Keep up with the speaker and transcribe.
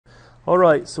All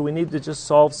right, so we need to just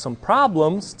solve some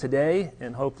problems today,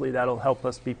 and hopefully that'll help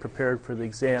us be prepared for the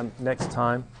exam next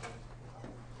time.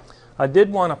 I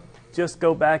did want to just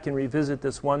go back and revisit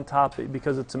this one topic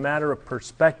because it's a matter of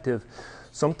perspective.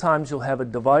 Sometimes you'll have a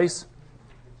device,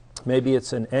 maybe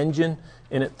it's an engine,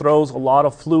 and it throws a lot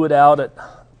of fluid out at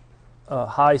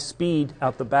high speed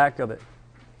out the back of it.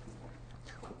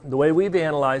 The way we've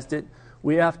analyzed it,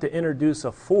 we have to introduce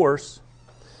a force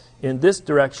in this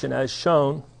direction as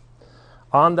shown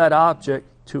on that object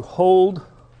to hold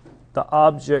the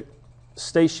object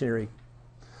stationary.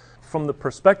 From the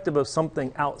perspective of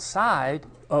something outside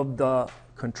of the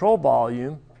control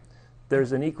volume,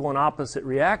 there's an equal and opposite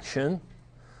reaction,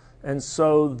 and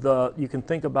so you can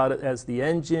think about it as the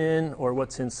engine or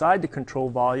what's inside the control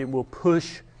volume will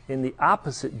push in the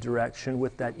opposite direction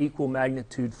with that equal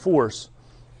magnitude force.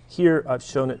 Here, I've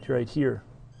shown it right here.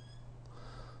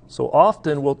 So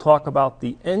often we'll talk about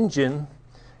the engine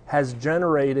has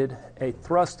generated a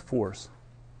thrust force,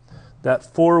 that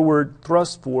forward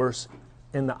thrust force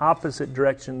in the opposite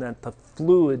direction that the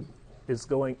fluid is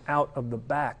going out of the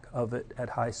back of it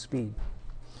at high speed.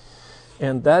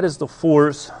 And that is the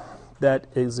force that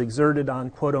is exerted on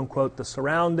quote-unquote the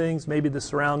surroundings. Maybe the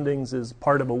surroundings is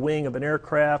part of a wing of an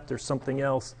aircraft or something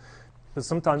else. But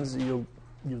sometimes you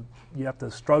have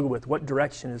to struggle with what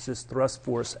direction is this thrust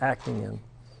force acting in.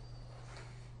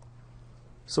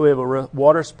 So we have a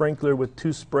water sprinkler with two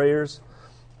sprayers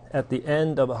at the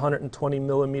end of a 120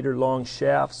 millimeter long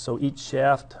shaft. So each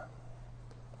shaft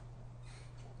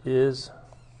is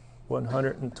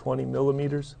 120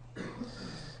 millimeters.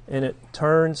 And it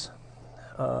turns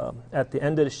at the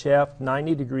end of the shaft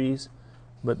 90 degrees,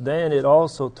 but then it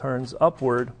also turns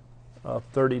upward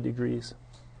 30 degrees.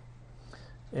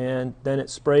 And then it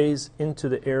sprays into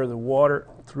the air the water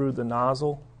through the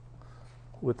nozzle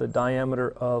with a diameter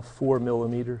of 4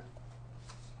 millimeters.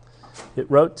 It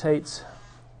rotates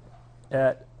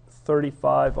at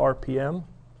 35 RPM,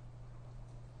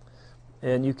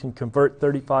 and you can convert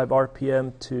 35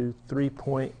 RPM to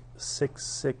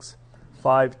 3.6652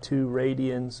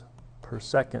 radians per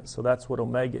second, so that's what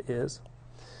omega is.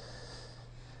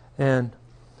 And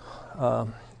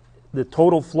the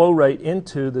total flow rate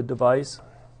into the device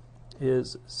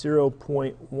is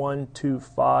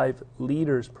 0.125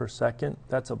 liters per second.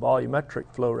 That's a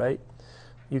volumetric flow rate.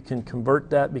 You can convert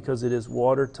that because it is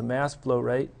water to mass flow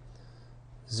rate,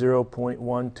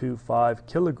 0.125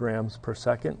 kilograms per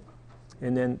second.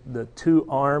 And then the two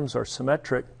arms are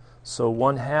symmetric, so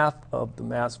 1/2 of the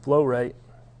mass flow rate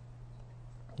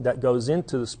that goes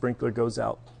into the sprinkler goes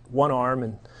out one arm,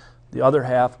 and the other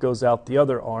half goes out the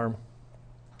other arm.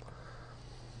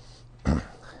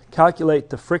 Calculate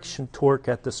the friction torque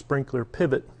at the sprinkler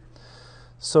pivot.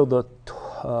 So the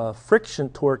friction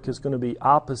torque is going to be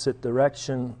opposite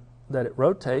direction that it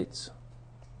rotates.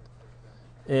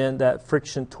 And that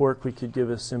friction torque, we could give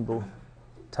a symbol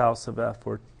tau sub f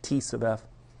or T sub f.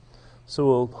 So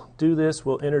we'll do this.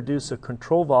 We'll introduce a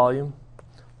control volume.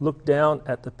 Look down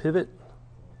at the pivot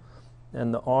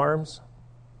and the arms.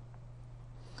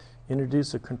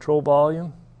 Introduce a control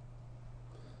volume.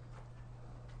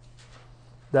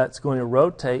 That's going to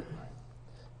rotate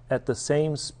at the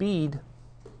same speed.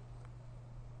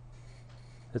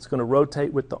 It's going to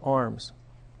rotate with the arms.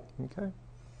 Okay?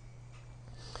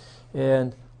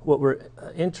 And what we're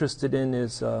interested in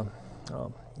is doing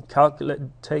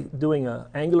an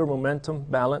angular momentum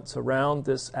balance around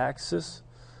this axis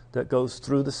that goes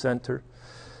through the center.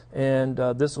 And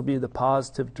this will be the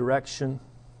positive direction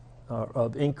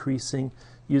of increasing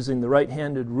using the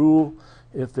right-handed rule.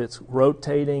 If it's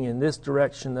rotating in this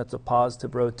direction, that's a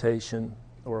positive rotation,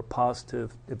 or a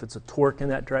positive, if it's a torque in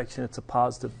that direction, it's a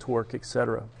positive torque,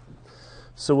 etc.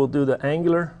 So we'll do the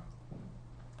angular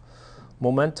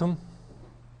momentum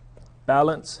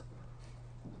balance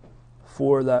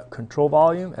for that control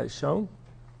volume as shown.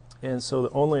 And so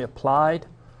the only applied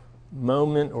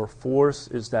moment or force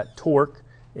is that torque,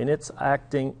 and it's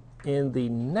acting in the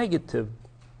negative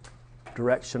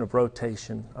direction of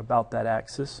rotation about that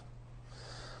axis.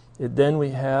 Then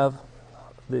we have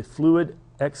the fluid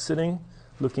exiting,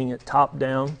 looking at top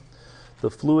down.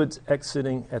 The fluid's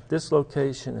exiting at this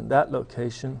location and that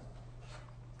location.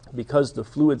 Because the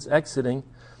fluid's exiting,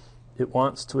 it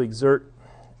wants to exert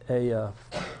well,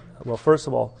 first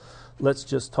of all, let's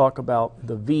just talk about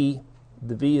the V.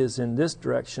 The V is in this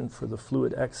direction for the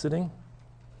fluid exiting.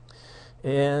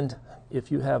 And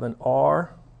if you have an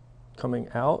R coming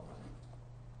out,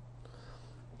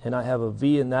 and I have a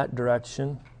V in that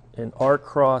direction, and R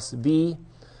cross V,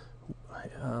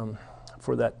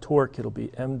 for that torque, it'll be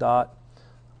m dot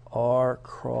R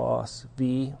cross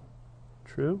V,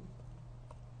 true?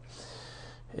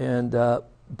 And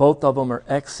both of them are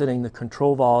exiting the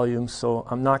control volume, so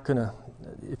I'm not going to,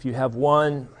 if you have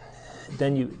one,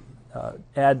 then you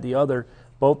add the other.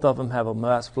 Both of them have a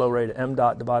mass flow rate of m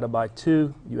dot divided by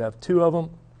 2. You have two of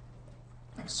them,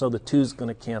 so the 2 is going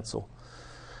to cancel.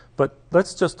 But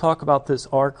let's just talk about this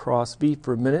R cross V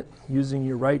for a minute. Using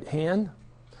your right hand,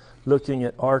 looking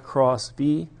at R cross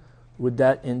V, would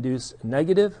that induce a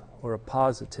negative or a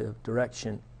positive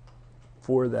direction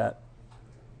for that?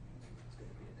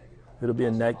 It'll be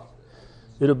a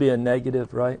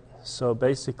negative, right? So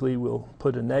basically we'll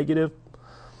put a negative,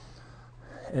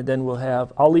 and then we'll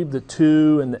have, I'll leave the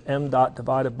 2 and the m dot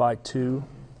divided by 2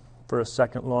 for a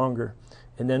second longer,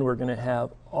 and then we're going to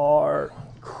have R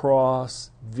cross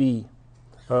V.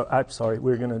 I'm sorry,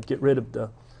 we're going to get rid of the,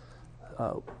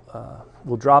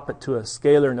 we'll drop it to a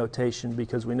scalar notation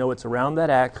because we know it's around that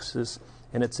axis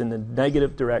and it's in the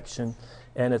negative direction,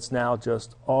 and it's now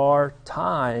just R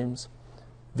times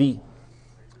V,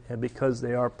 and because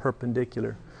they are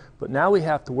perpendicular. But now we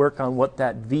have to work on what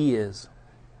that V is.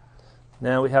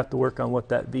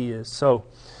 So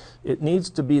it needs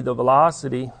to be the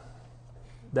velocity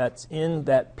that's in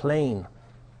that plane.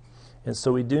 And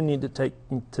so we do need to take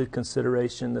into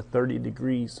consideration the 30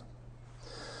 degrees.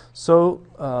 So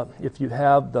if you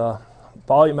have the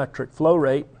volumetric flow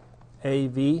rate,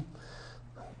 AV,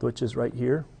 which is right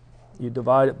here, you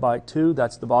divide it by 2,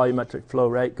 that's the volumetric flow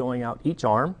rate going out each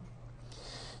arm.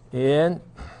 And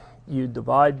you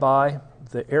divide by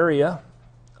the area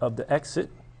of the exit.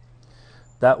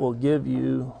 That will give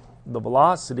you the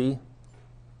velocity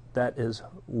that is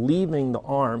leaving the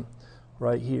arm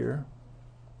right here,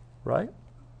 right?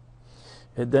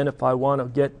 And then if I want to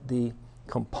get the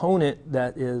component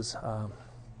that is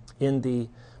in the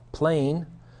plane,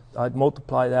 I'd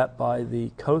multiply that by the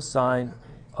cosine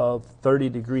of 30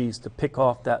 degrees to pick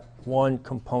off that one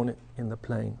component in the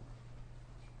plane.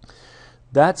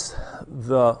 That's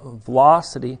the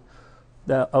velocity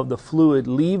of the fluid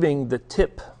leaving the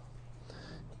tip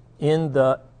in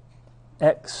the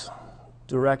x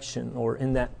direction, or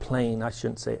in that plane. I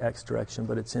shouldn't say x direction,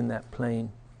 but it's in that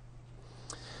plane.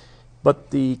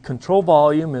 But the control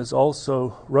volume is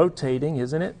also rotating,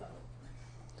 isn't it?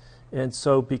 And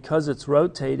so because it's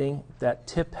rotating, that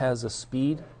tip has a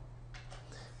speed.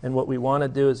 And what we want to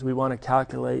do is we want to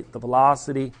calculate the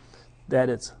velocity that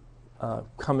it's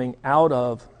coming out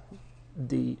of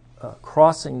the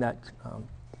crossing that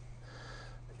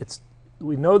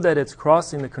we know that it's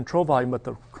crossing the control volume, but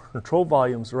the control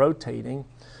volume's rotating,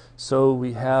 so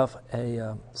we have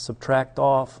a subtract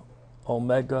off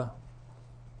omega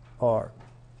r.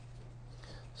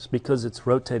 It's because it's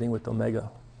rotating with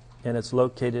omega, and it's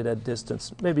located at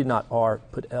distance, maybe not r,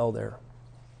 put L there.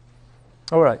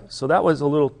 All right, so that was a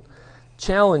little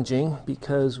challenging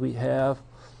because we have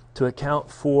to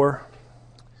account for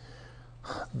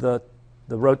the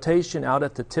rotation out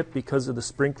at the tip because of the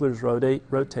sprinklers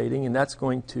rotating, and that's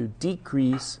going to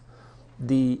decrease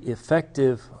the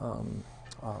effective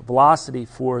velocity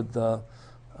for the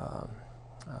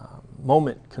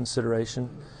moment consideration.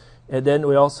 And then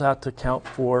we also have to account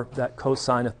for that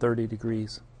cosine of 30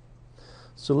 degrees.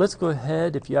 So let's go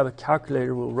ahead, if you have a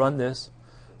calculator, we'll run this.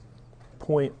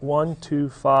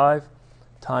 0.125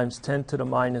 times 10 to the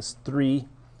minus 3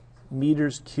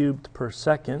 meters cubed per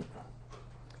second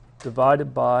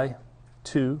divided by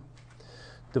 2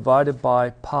 divided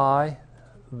by pi.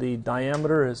 The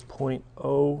diameter is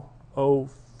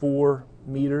 0.004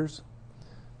 meters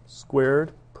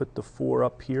squared. Put the 4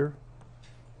 up here.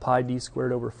 Pi d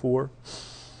squared over 4.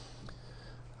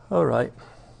 All right.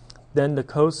 Then the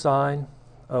cosine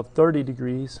of 30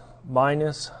 degrees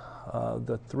minus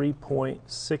the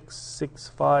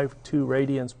 3.6652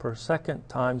 radians per second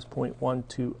times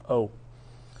 0.120.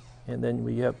 And then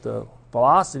we have the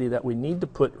velocity that we need to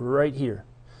put right here.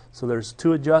 So there's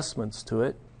two adjustments to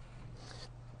it.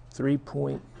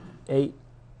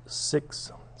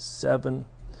 3.867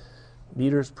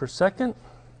 meters per second.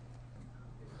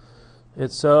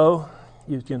 And so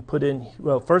you can put in,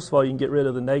 well, first of all, you can get rid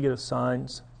of the negative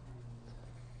signs.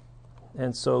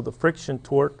 And so the friction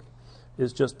torque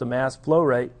is just the mass flow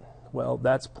rate. Well,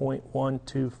 that's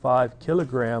 0.125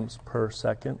 kilograms per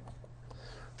second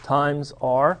times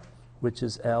R, which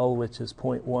is L, which is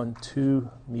 0.12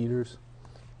 meters,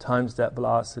 times that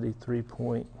velocity,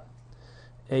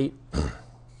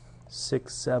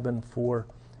 3.8674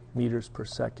 meters per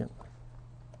second.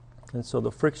 And so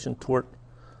the friction torque,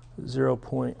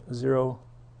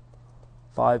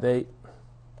 0.058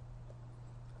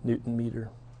 Newton meter.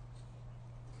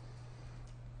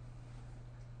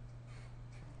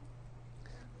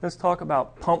 Let's talk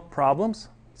about pump problems.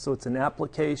 So it's an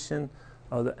application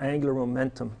of the angular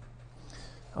momentum.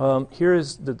 Here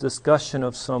is the discussion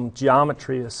of some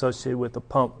geometry associated with the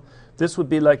pump. This would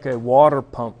be like a water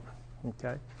pump.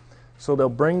 Okay, so they'll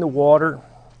bring the water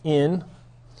in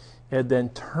and then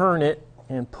turn it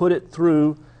and put it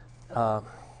through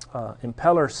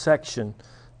impeller section.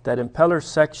 That impeller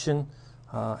section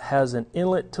has an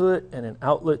inlet to it and an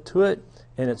outlet to it,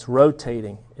 and it's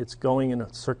rotating. It's going in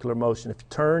a circular motion. If you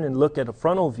turn and look at a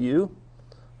frontal view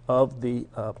of the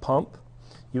pump,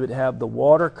 you would have the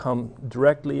water come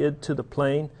directly into the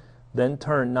plane, then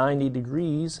turn 90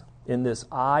 degrees in this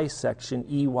eye section,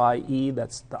 EYE,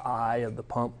 that's the eye of the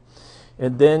pump,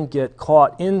 and then get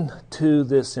caught into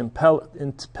this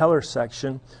impeller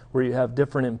section where you have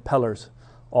different impellers.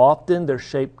 Often they're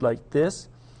shaped like this.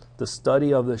 The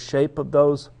study of the shape of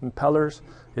those impellers,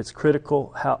 it's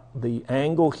critical how the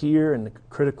angle here and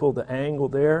critical the angle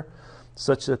there,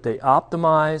 such that they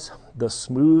optimize the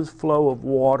smooth flow of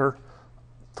water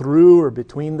through or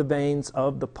between the vanes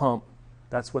of the pump.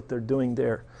 That's what they're doing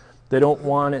there. They don't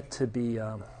want it to be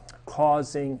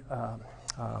causing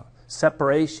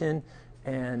separation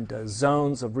and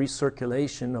zones of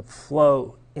recirculation of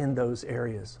flow in those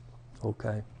areas.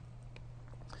 Okay.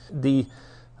 The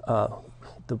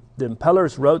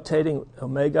impeller's rotating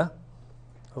omega.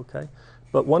 Okay.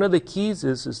 But one of the keys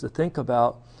is to think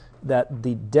about that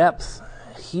the depth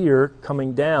here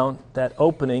coming down, that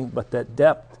opening, but that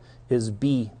depth is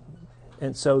B.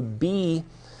 And so B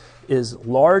is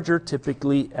larger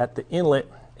typically at the inlet,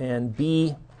 and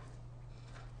B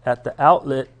at the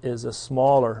outlet is a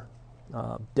smaller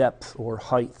depth or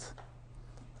height.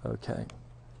 Okay.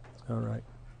 All right.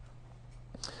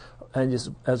 And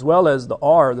as well as the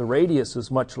R, the radius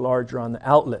is much larger on the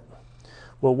outlet.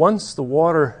 Well, once the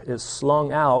water is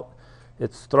slung out,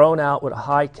 it's thrown out with a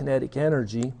high kinetic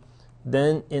energy.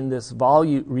 Then in this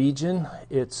volute region,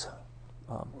 it's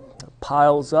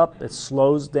piles up, it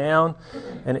slows down,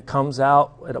 and it comes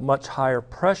out at a much higher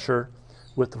pressure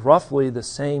with roughly the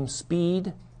same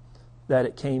speed that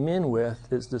it came in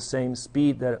with is the same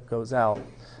speed that it goes out.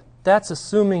 That's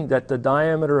assuming that the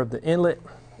diameter of the inlet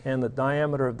and the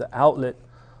diameter of the outlet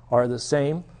are the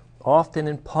same. Often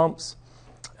in pumps,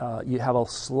 you have a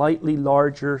slightly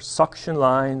larger suction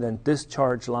line than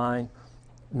discharge line.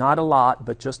 Not a lot,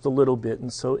 but just a little bit,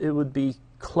 and so it would be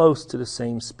close to the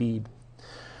same speed.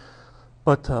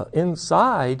 But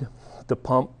inside the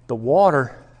pump, the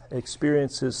water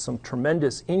experiences some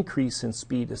tremendous increase in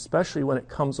speed, especially when it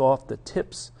comes off the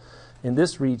tips. In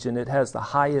this region, it has the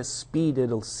highest speed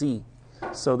it'll see.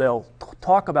 So they'll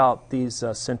talk about these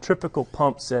centrifugal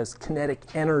pumps as kinetic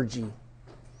energy.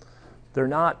 They're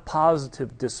not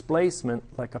positive displacement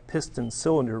like a piston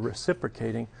cylinder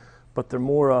reciprocating, but they're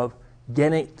more of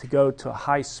getting it to go to a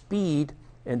high speed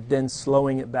and then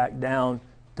slowing it back down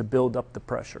to build up the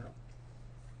pressure.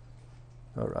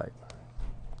 All right.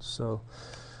 So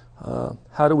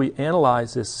how do we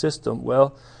analyze this system?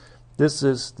 Well, this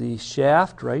is the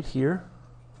shaft right here.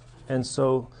 And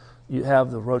so you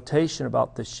have the rotation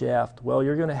about the shaft. Well,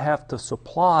 you're going to have to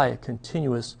supply a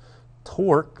continuous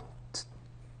torque,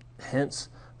 hence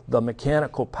the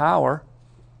mechanical power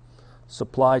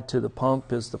supplied to the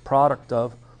pump is the product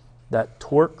of that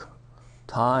torque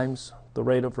times the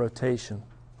rate of rotation.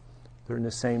 They're in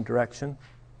the same direction.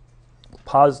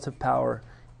 Positive power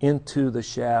into the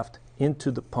shaft,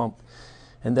 into the pump.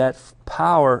 And that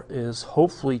power is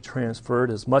hopefully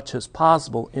transferred as much as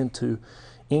possible into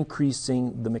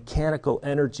increasing the mechanical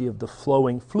energy of the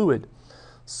flowing fluid.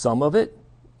 Some of it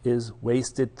is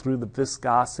wasted through the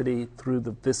viscosity, through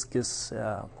the viscous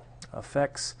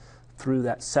effects, through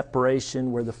that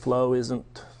separation where the flow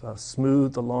isn't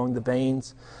smooth along the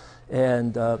vanes,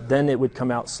 and then it would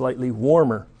come out slightly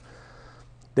warmer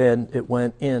than it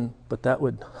went in, but that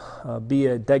would be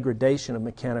a degradation of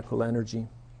mechanical energy,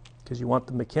 because you want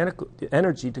the mechanical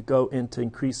energy to go into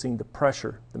increasing the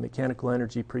pressure, the mechanical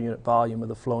energy per unit volume of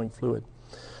the flowing fluid.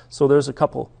 So there's a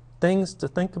couple things to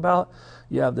think about.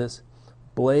 You have this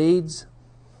blades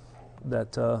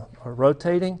that are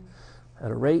rotating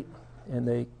at a rate, and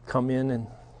they come in and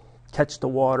catch the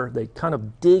water. They kind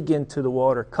of dig into the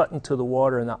water, cut into the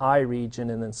water in the eye region,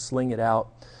 and then sling it out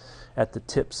at the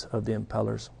tips of the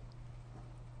impellers.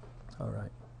 All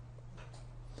right.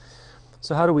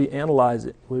 So how do we analyze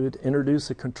it? We would introduce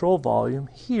a control volume.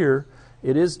 Here,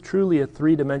 it is truly a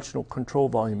three-dimensional control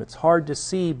volume. It's hard to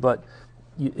see, but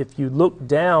if you look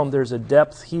down, there's a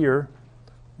depth here,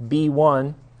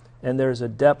 B1, and there's a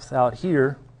depth out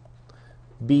here,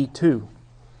 B2.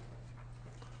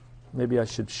 Maybe I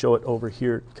should show it over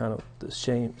here, kind of the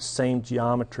same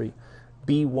geometry.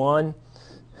 B1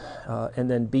 and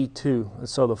then B2. And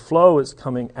so the flow is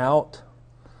coming out,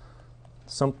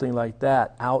 something like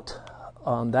that, out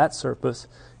on that surface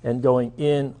and going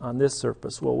in on this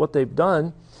surface. Well, what they've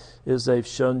done is they've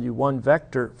shown you one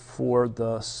vector for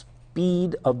the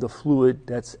speed of the fluid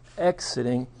that's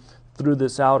exiting through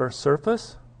this outer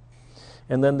surface,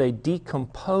 and then they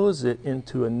decompose it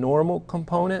into a normal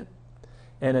component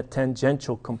and a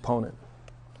tangential component.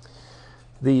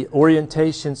 The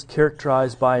orientation's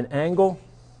characterized by an angle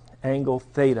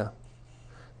theta.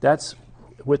 That's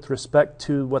with respect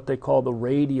to what they call the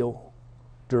radial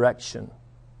direction.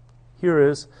 Here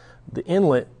is the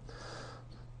inlet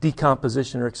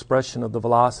decomposition or expression of the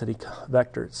velocity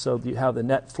vector. So you have the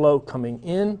net flow coming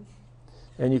in,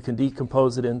 and you can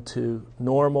decompose it into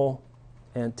normal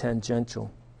and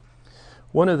tangential.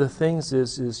 One of the things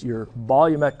is your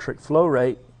volumetric flow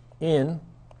rate in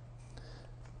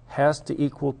has to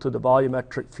equal to the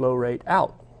volumetric flow rate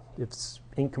out. If it's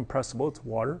incompressible, it's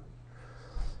water.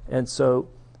 And so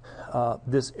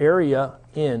this area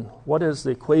in, what is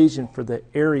the equation for the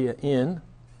area in?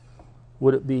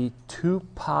 Would it be 2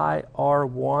 pi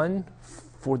r1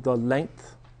 for the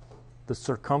length, the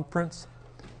circumference,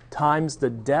 times the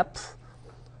depth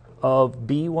of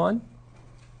b1?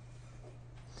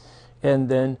 And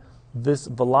then this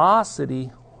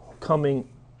velocity coming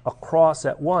across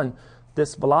at 1,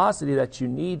 this velocity that you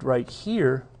need right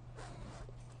here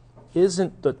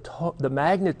isn't the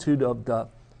magnitude of the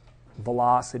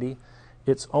velocity,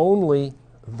 it's only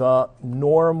the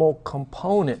normal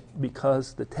component,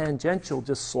 because the tangential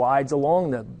just slides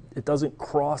along it doesn't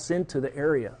cross into the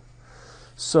area.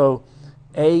 So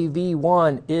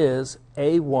AV1 is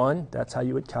A1, that's how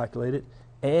you would calculate it,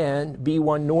 and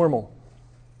V1 normal.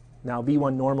 Now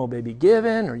V1 normal may be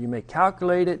given, or you may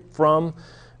calculate it from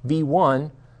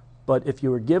V1, but if you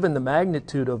were given the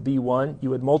magnitude of V1, you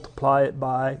would multiply it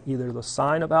by either the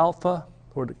sine of alpha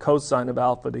or the cosine of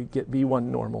alpha to get V1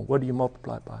 normal. What do you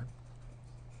multiply it by?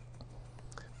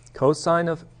 Cosine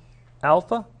of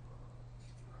alpha?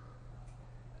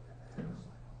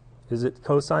 Is it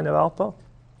cosine of alpha?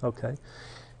 Okay.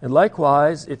 And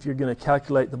likewise, if you're going to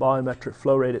calculate the volumetric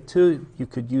flow rate at 2, you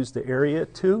could use the area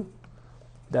at 2.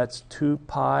 That's 2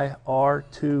 pi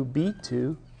r2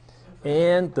 b2.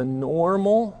 And the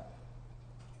normal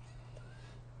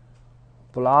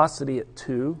velocity at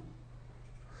 2,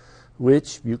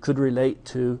 which you could relate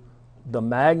to the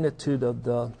magnitude of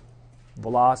the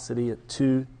velocity at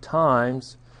 2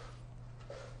 times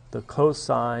the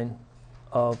cosine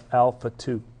of alpha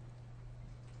 2.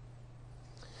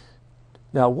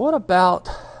 Now, what about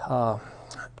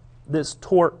this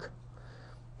torque?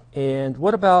 And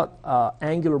what about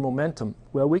angular momentum?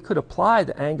 Well, we could apply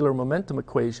the angular momentum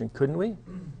equation, couldn't we,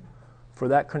 for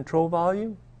that control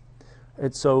volume?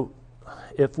 And so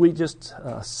if we just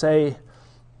say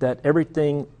that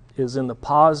everything is in the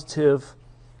positive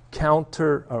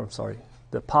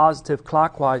the positive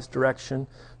clockwise direction,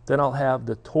 then I'll have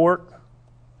the torque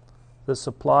that's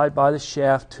applied by the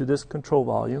shaft to this control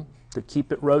volume to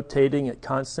keep it rotating at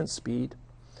constant speed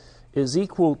is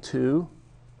equal to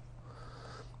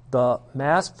the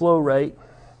mass flow rate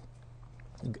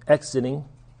exiting,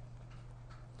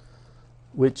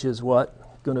 which is what?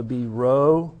 Going to be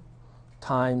rho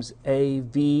times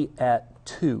AV at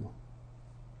 2.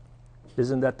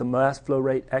 Isn't that the mass flow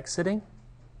rate exiting?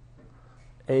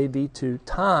 AV2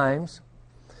 times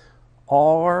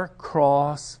R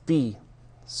cross V.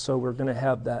 So we're going to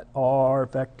have that R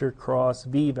vector cross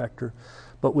V vector.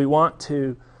 But we want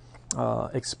to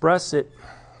express it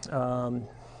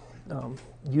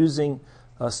using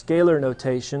a scalar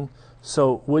notation.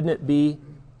 So wouldn't it be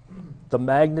the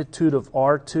magnitude of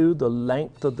R2, the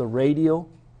length of the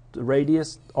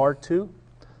radius R2,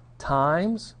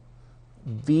 times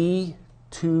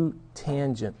V2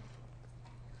 tangent?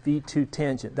 V2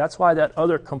 tangent. That's why that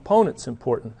other component's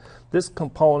important. This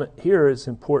component here is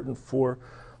important for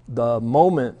the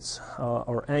moments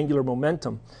or angular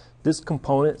momentum. This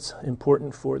component's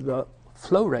important for the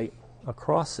flow rate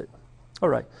across it. All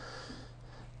right.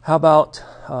 How about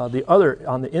the other,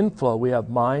 on the inflow, we have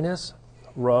minus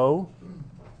rho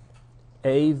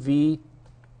AV2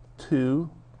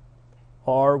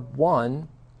 R1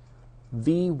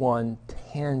 V1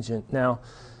 tangent. Now,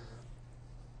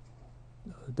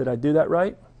 did I do that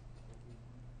right?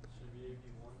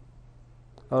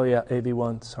 Oh yeah,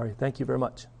 AV1, sorry. Thank you very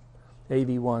much.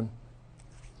 AV1.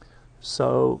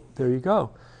 So there you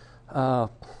go.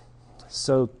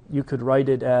 So you could write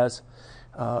it as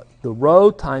the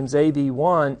rho times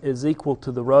AV1 is equal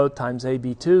to the rho times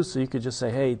AV2. So you could just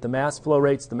say, hey, the mass flow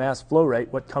rate's the mass flow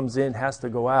rate. What comes in has to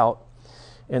go out.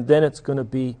 And then it's going to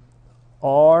be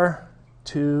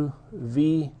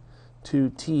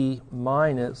R2V2T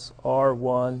minus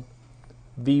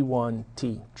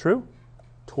R1V1T. True?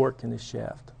 torque in the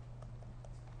shaft.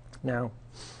 Now,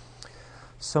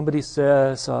 somebody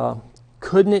says,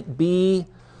 couldn't it be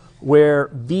where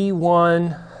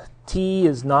V1T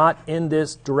is not in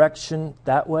this direction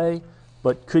that way,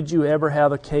 but could you ever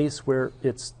have a case where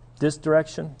it's this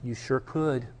direction? You sure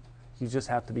could. You just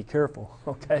have to be careful,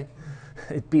 okay?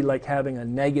 It'd be like having a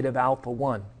negative alpha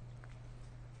 1.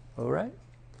 All right?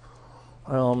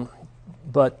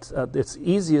 But it's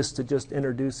easiest to just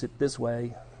introduce it this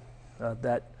way,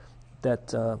 that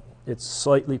it's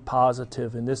slightly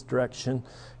positive in this direction,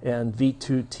 and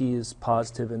V2T is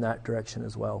positive in that direction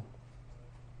as well.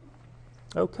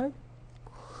 Okay?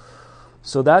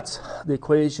 So that's the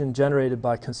equation generated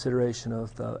by consideration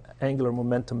of the angular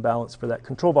momentum balance for that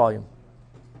control volume.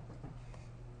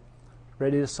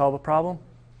 Ready to solve a problem?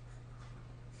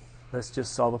 Let's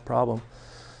just solve a problem.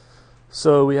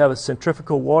 So we have a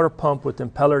centrifugal water pump with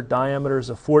impeller diameters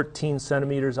of 14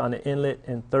 centimeters on the inlet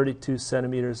and 32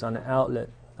 centimeters on the outlet.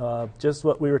 Just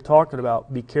what we were talking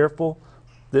about. Be careful.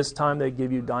 This time they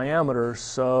give you diameters.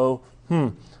 So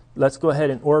let's go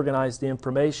ahead and organize the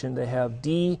information. They have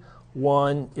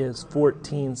D1 is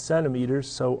 14 centimeters.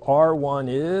 So R1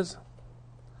 is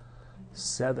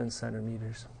 7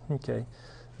 centimeters. Okay.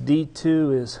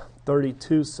 D2 is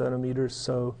 32 centimeters.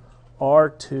 So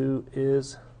R2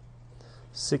 is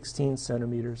 16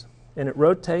 centimeters. And it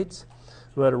rotates.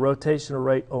 We had a rotational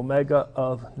rate omega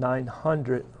of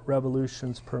 900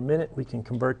 revolutions per minute. We can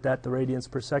convert that to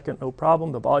radians per second, no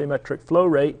problem. The volumetric flow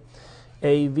rate,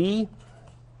 AV,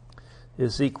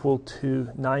 is equal to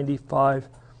 95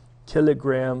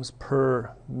 kilograms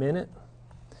per minute.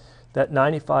 That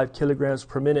 95 kilograms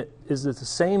per minute is the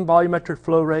same volumetric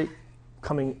flow rate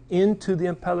coming into the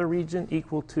impeller region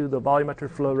equal to the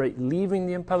volumetric flow rate leaving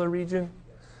the impeller region.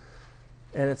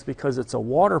 And it's because it's a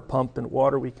water pump, and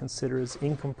water we consider as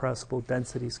incompressible,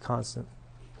 density is constant.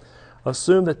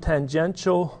 Assume the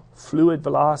tangential fluid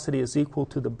velocity is equal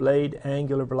to the blade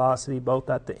angular velocity both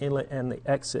at the inlet and the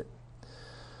exit.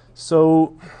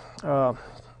 So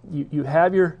you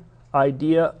have your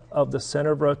idea of the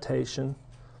center of rotation,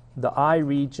 the I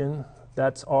region,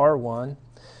 that's R1,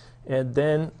 and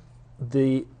then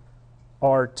the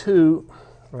R2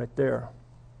 right there.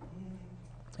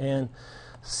 And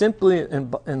simply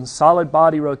in solid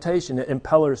body rotation, the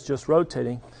impeller is just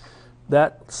rotating.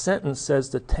 That sentence says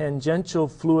the tangential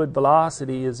fluid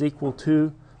velocity is equal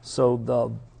to, so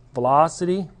the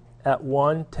velocity at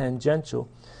 1 tangential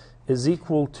is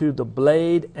equal to the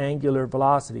blade angular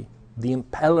velocity, the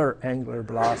impeller angular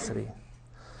velocity,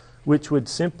 which would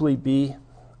simply be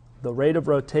the rate of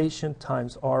rotation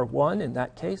times R1 in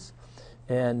that case,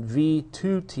 and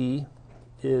V2T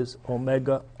is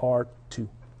omega R2.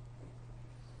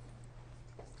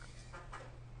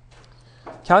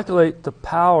 Calculate the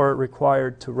power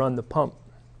required to run the pump.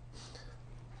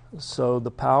 So the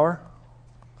power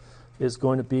is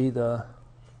going to be the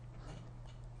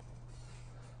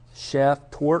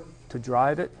shaft torque to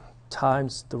drive it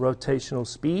times the rotational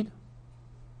speed.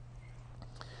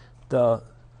 The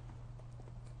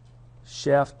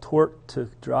shaft torque to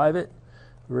drive it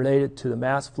related to the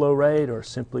mass flow rate, or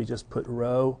simply just put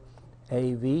rho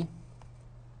AV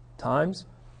times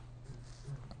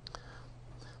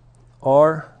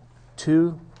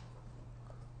R2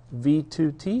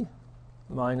 V2T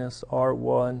minus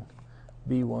R1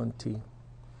 V1T.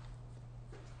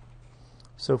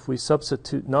 So if we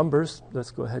substitute numbers,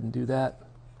 let's go ahead and do that.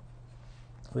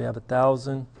 We have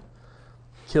 1,000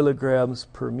 kilograms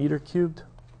per meter cubed.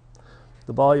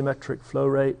 The volumetric flow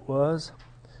rate was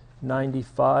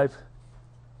 95.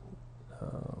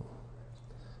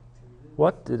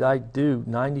 What did I do?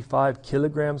 95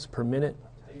 kilograms per minute?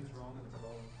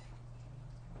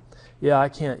 Yeah, I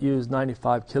can't use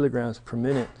 95 kilograms per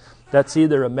minute. That's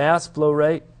either a mass flow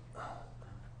rate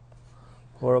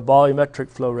or a volumetric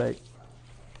flow rate.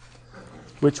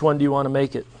 Which one do you want to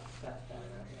make it?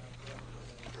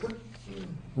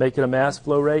 Make it a mass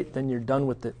flow rate, then you're done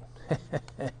with it.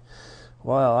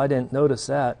 Wow, I didn't notice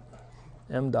that.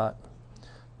 M dot.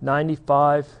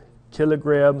 95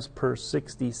 kilograms per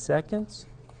 60 seconds.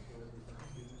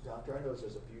 Doctor, I noticed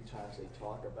there's a few times they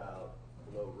talk about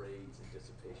flow rates and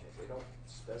dissipation. They don't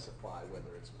specify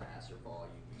whether it's mass or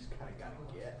volume. You just kind of got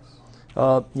to guess.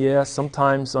 Yeah,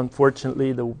 sometimes,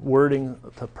 unfortunately, the wording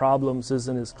of the problems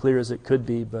isn't as clear as it could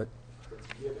be, but It's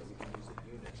given. You can use the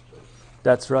units. But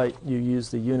that's right. You use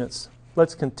the units.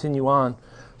 Let's continue on.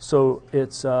 So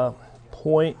it's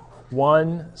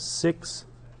 0.16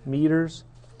 meters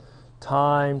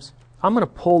times, I'm going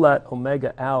to pull that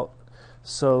omega out.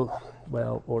 So,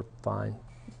 well, or fine.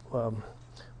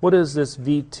 What is this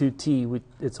V2T?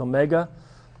 It's omega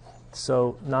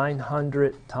So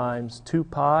 900 times 2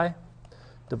 pi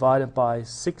divided by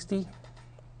 60.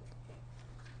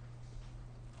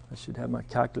 I should have my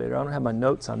calculator. I don't have my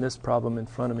notes on this problem in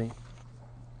front of me.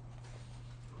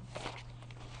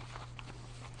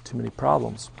 Too many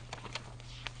problems.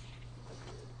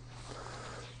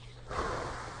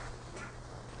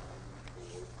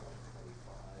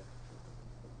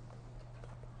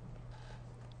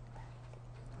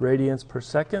 Radians per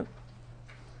second.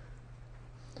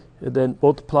 And then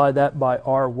multiply that by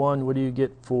R1, what do you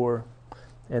get for,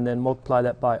 and then multiply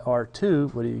that by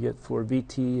R2, what do you get for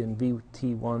VT and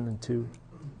VT1 and 2?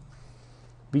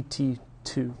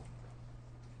 VT2.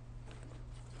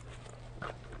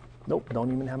 Nope,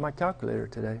 don't even have my calculator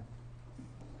today.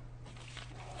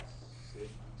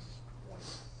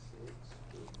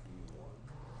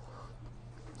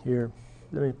 Here,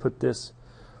 let me put this,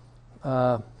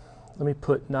 let me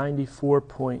put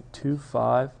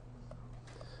 94.25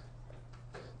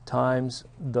 times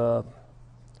the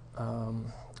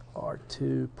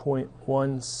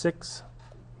R2.16,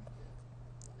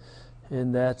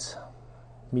 and that's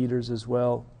meters as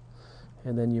well,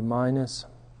 and then you minus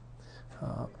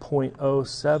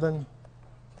 0.07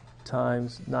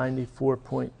 times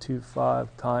 94.25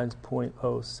 times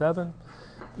 0.07.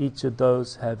 Each of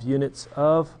those have units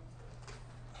of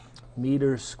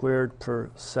meters squared per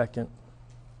second.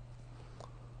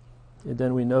 And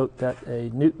then we note that a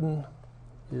Newton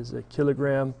is a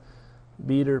kilogram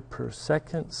meter per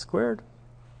second squared.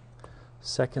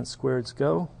 Seconds squareds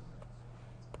go.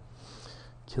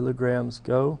 Kilograms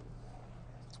go.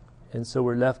 And so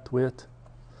we're left with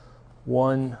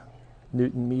 1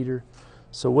 Newton meter.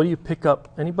 So what do you pick up?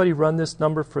 Anybody run this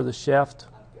number for the shaft?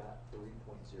 I've got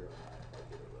 3.09 if I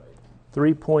did it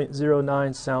right.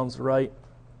 3.09 sounds right.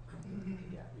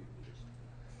 Yeah,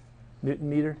 Newton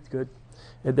meter, good.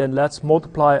 And then let's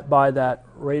multiply it by that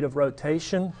rate of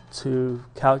rotation to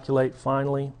calculate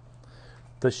finally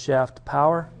the shaft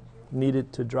power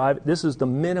needed to drive it. This is the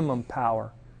minimum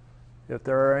power. If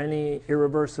there are any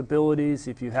irreversibilities,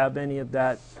 if you have any of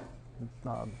that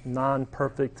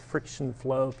non-perfect friction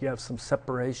flow, if you have some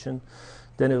separation,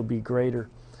 then it'll be greater.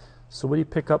 So what do you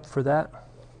pick up for that?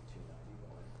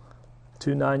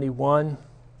 291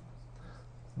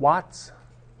 watts.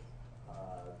 That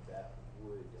would, that's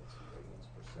radians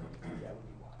per second. That would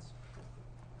be watts.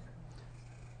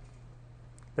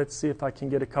 Let's see if I can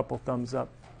get a couple thumbs up.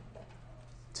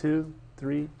 2,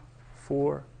 3,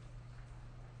 4,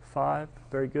 5.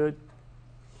 Very good.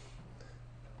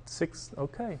 6.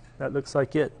 Okay, that looks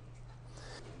like it.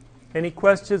 Any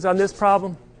questions on this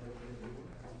problem?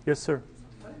 Yes, sir.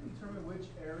 How do you determine which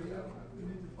area you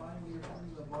need to find when you're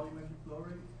finding the volumetric flow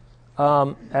rate?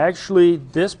 Actually,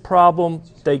 this problem,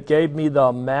 they gave me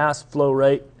the mass flow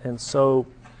rate, and so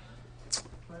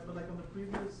Right, but like on the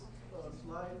previous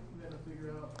slide, we had to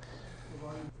figure out the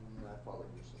volume. I followed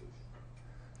your solution.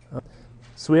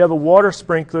 so we have a water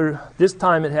sprinkler. This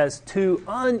time it has 2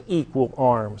 unequal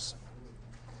arms.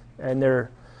 And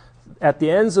they're at the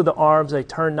ends of the arms, they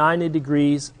turn 90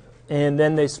 degrees, and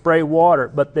then they spray water.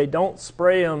 But they don't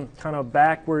spray them kind of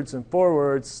backwards and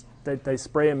forwards. They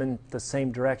spray them in the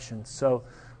same direction. So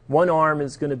one arm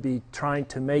is going to be trying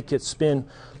to make it spin.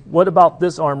 What about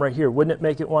this arm right here? Wouldn't it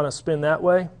make it want to spin that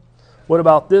way? What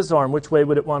about this arm? Which way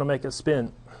would it want to make it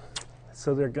spin?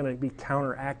 So they're going to be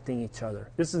counteracting each other.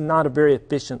 This is not a very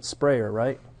efficient sprayer,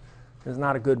 right? It's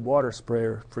not a good water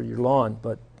sprayer for your lawn,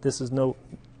 but this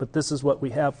is what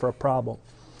we have for a problem.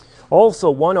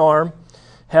 Also, one arm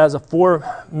has a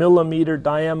 4 millimeter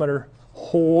diameter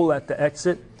hole at the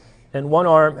exit, and one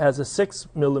arm has a 6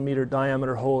 millimeter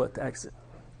diameter hole at the exit.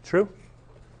 True?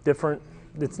 Different.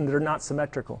 They're not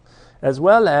symmetrical. As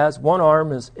well as one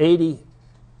arm is 80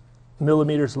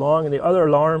 millimeters long, and the other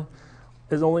arm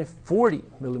is only 40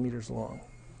 millimeters long.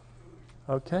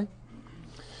 Okay?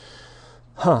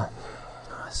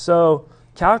 So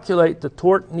calculate the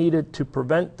torque needed to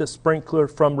prevent the sprinkler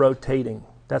from rotating.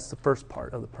 That's the first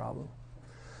part of the problem.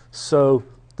 So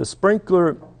the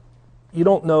sprinkler, you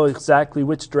don't know exactly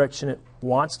which direction it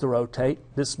wants to rotate.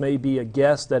 This may be a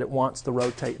guess that it wants to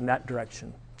rotate in that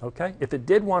direction. Okay? If it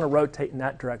did want to rotate in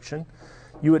that direction,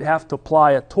 you would have to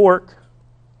apply a torque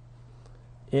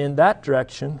in that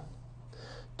direction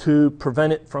to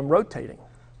prevent it from rotating.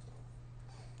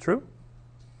 True?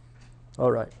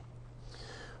 All right.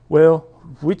 Well,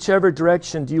 whichever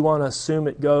direction do you want to assume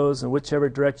it goes, and whichever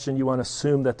direction you want to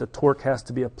assume that the torque has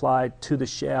to be applied to the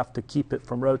shaft to keep it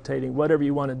from rotating, whatever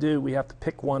you want to do, we have to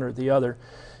pick one or the other.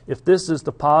 If this is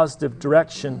the positive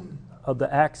direction of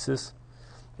the axis,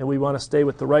 and we want to stay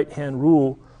with the right-hand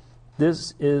rule,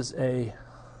 this is a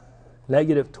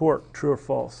negative torque, true or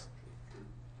false?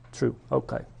 True.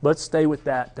 Okay. Let's stay with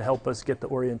that to help us get the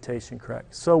orientation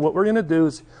correct. So what we're going to do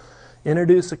is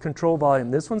introduce a control volume.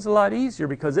 This one's a lot easier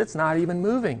because it's not even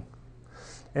moving.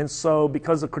 And so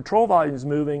because the control volume is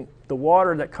moving, the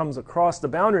water that comes across the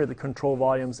boundary of the control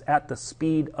volume is at the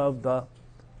speed of the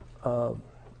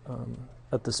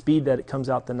speed that it comes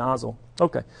out the nozzle.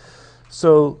 Okay.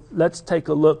 So let's take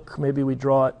a look. Maybe we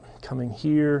draw it coming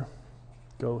here,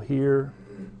 go here.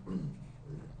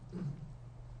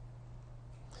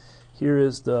 Here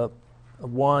is the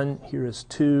 1, here is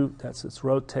 2, that's its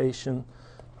rotation.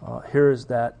 Here is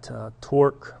that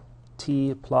torque T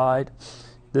applied.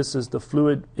 This is the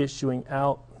fluid issuing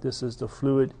out. This is the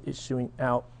fluid issuing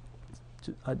out.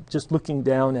 Just looking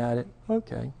down at it.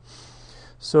 Okay.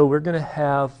 So we're going to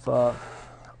have,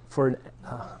 for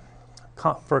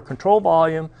a control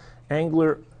volume,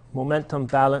 angular momentum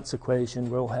balance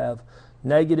equation, we'll have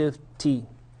negative T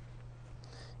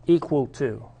equal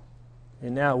to.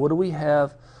 And now what do we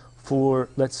have for,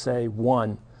 let's say,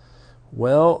 1?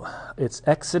 Well, it's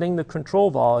exiting the control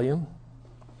volume.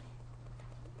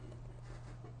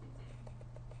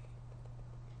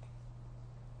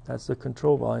 That's the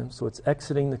control volume. So it's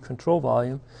exiting the control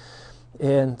volume.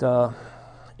 And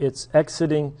it's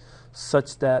exiting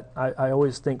such that I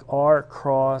always think R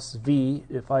cross V.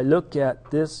 If I look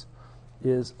at this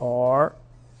is R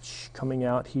coming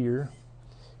out here.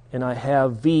 And I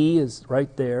have V is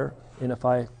right there. And if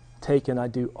I take and I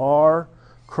do R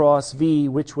cross V,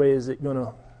 which way is it going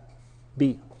to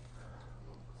be?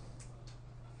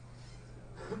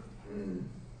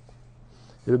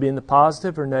 It'll be in the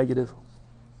positive or negative?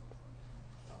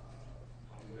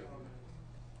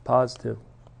 Positive,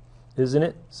 isn't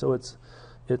it? So it's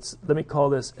let me call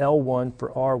this L1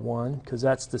 for R1 because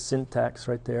that's the syntax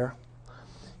right there.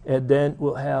 And then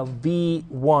we'll have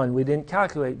V1. We didn't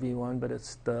calculate V1, but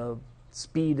it's the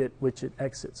speed at which it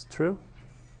exits. True?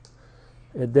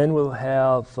 And then we'll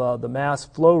have the mass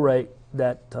flow rate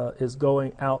that is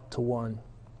going out to 1.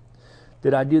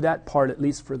 Did I do that part at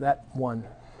least for that one?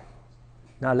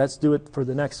 Now let's do it for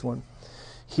the next one.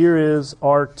 Here is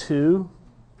R2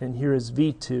 and here is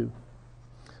V2.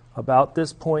 About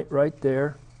this point right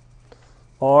there,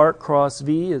 R cross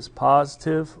V is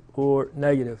positive or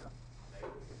negative?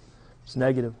 It's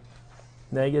negative.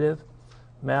 Negative.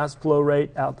 Mass flow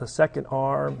rate out the second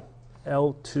arm,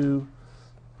 L2,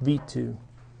 V2.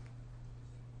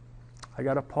 I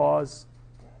got to pause.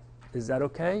 Is that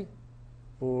okay?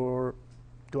 Or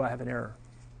do I have an error?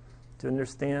 To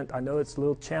understand, I know it's a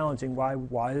little challenging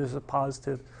why there's a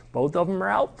positive. Both of them are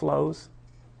outflows.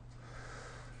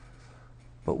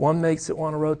 But one makes it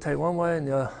want to rotate one way and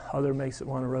the other makes it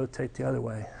want to rotate the other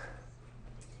way.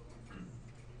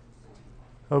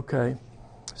 Okay.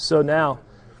 So now,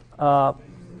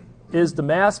 is the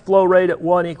mass flow rate at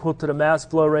 1 equal to the mass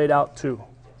flow rate out 2?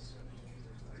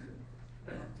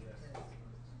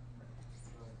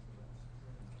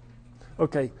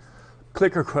 Okay,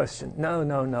 clicker question.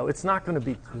 No. It's not going to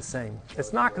be the same.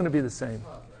 It's not going to be the same.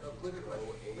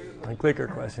 A clicker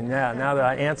question. Yeah, now that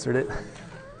I answered it.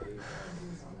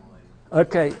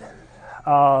 Okay.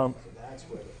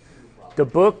 The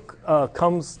book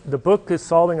is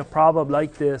solving a problem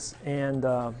like this, and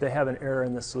they have an error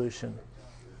in the solution.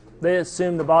 They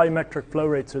assume the volumetric flow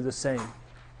rates are the same.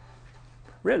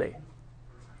 Really?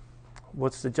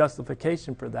 What's the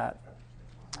justification for that?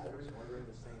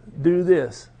 Do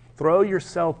this. Throw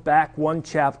yourself back one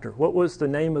chapter. What was the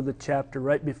name of the chapter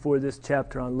right before this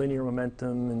chapter on linear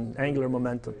momentum and angular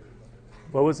momentum?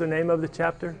 What was the name of the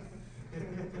chapter?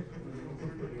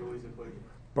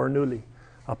 Bernoulli.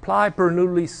 Apply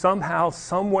Bernoulli somehow,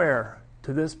 somewhere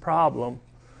to this problem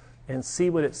and see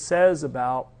what it says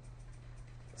about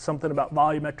something about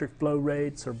volumetric flow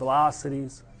rates or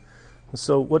velocities. And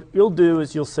so what you'll do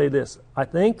is you'll say this. I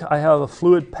think I have a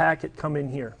fluid packet come in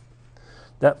here.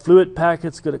 That fluid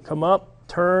packet's going to come up,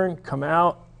 turn, come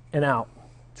out, and out.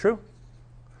 True?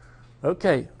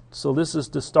 Okay, so this is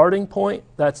the starting point.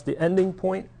 That's the ending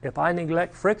point. If I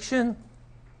neglect friction,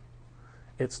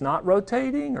 it's not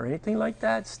rotating or anything like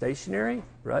that. It's stationary,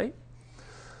 right?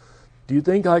 Do you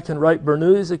think I can write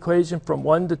Bernoulli's equation from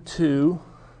 1 to 2?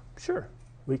 Sure.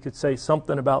 We could say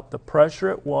something about the pressure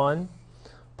at 1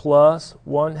 plus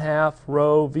 1/2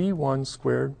 rho V1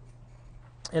 squared.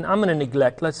 And I'm going to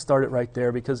neglect, let's start it right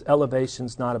there because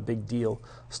elevation's not a big deal.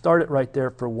 Start it right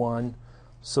there for 1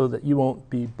 so that you won't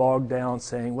be bogged down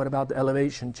saying, what about the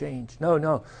elevation change?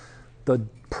 No. The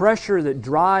pressure that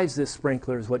drives this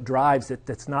sprinkler is what drives it.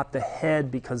 That's not the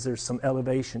head because there's some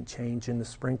elevation change in the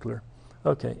sprinkler.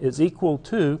 Okay, is equal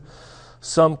to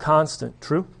some constant,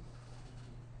 true?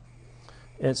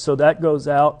 And so that goes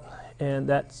out and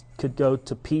that could go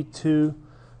to P2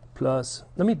 plus,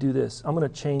 let me do this. I'm going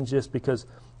to change this because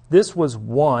this was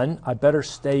 1. I better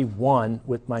stay 1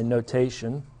 with my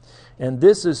notation. And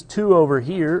this is 2 over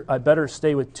here. I better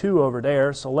stay with 2 over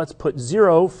there. So let's put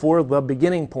 0 for the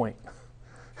beginning point.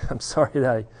 I'm sorry that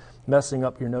I'm messing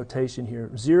up your notation here.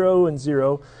 0 and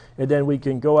 0. And then we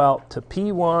can go out to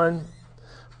P1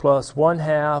 plus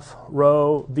 1/2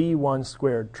 rho V1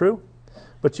 squared. True?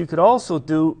 But you could also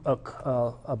do a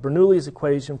Bernoulli's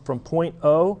equation from point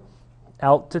O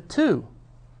out to 2.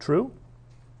 True?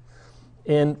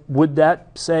 And would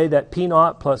that say that P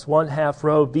naught plus 1/2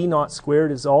 rho V naught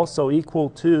squared is also equal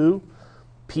to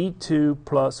P2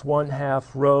 plus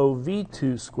 1/2 rho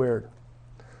V2 squared?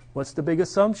 What's the big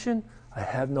assumption? I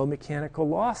have no mechanical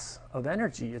loss of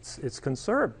energy. It's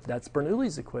conserved. That's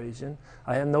Bernoulli's equation.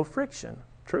 I have no friction.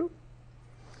 True?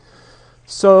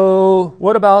 So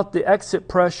what about the exit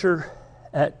pressure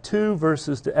at 2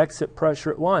 versus the exit pressure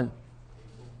at 1?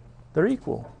 They're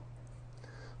equal.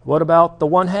 What about the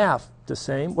 1/2? The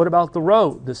same. What about the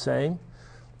rho? The same.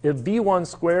 If V1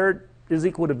 squared is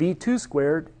equal to V2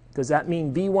 squared, does that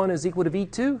mean V1 is equal to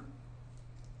V2?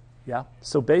 Yeah.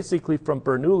 So basically from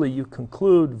Bernoulli you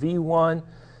conclude V1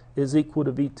 is equal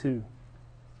to V2.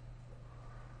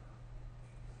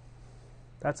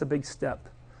 That's a big step.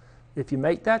 If you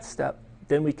make that step,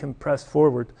 then we can press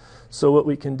forward. So what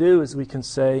we can do is we can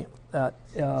say that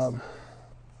the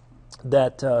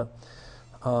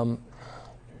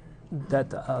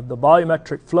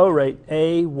volumetric flow rate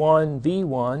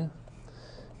A1V1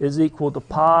 is equal to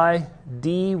pi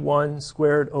D1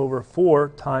 squared over 4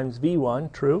 times V1,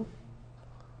 true?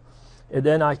 And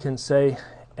then I can say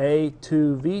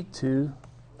A2V2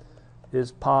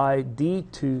 is pi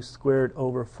D2 squared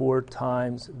over 4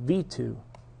 times V2.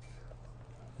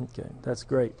 Okay, that's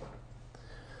great.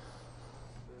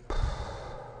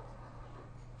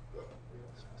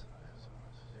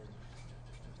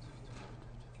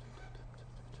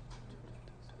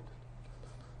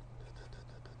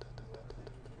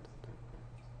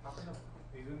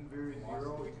 Isn't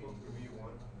V0 equal to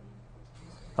V1?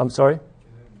 I'm sorry?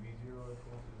 Isn't V0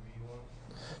 equal to V1?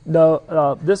 No,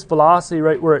 this velocity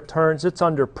right where it turns, it's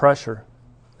under pressure.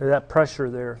 That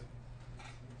pressure there.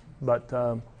 But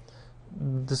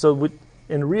so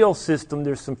in real system,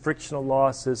 there's some frictional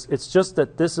losses. It's just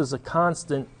that this is a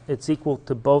constant. It's equal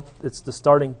to both. It's the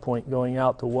starting point going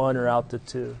out to 1 or out to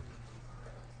 2.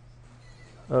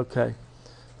 Okay.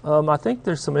 I think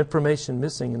there's some information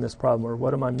missing in this problem, or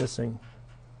what am I missing?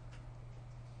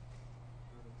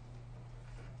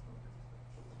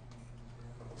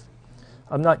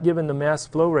 I'm not given the mass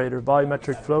flow rate or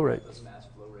volumetric flow rate. Mass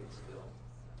flow rate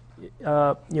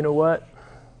still. You know what?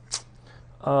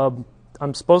 I'm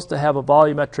supposed to have a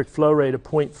volumetric flow rate of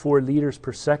 0.4 liters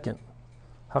per second.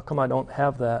 How come I don't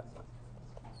have that?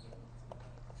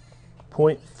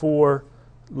 0.4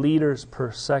 liters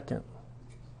per second.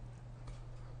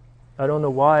 I don't know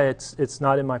why it's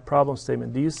not in my problem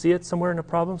statement. Do you see it somewhere in the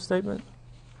problem statement?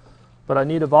 But I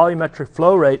need a volumetric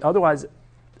flow rate. Otherwise,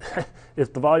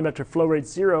 if the volumetric flow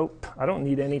rate's 0, I don't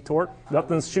need any torque.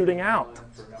 Nothing's shooting out.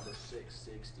 For number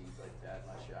 660, but that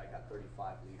much, I got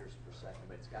 35 liters per second,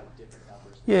 but it's got different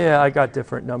numbers. Yeah, I got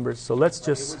different numbers. So let's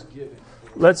just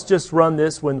run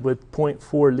this one with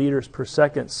 0.4 liters per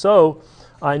second. So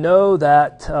I know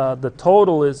that the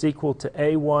total is equal to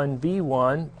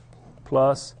A1V1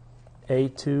 plus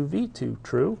A2V2,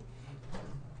 true?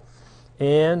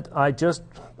 And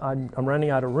I'm running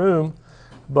out of room,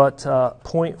 but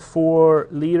 0.4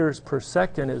 liters per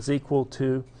second is equal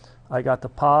to, I got the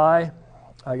pi,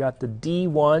 I got the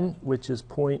D1, which is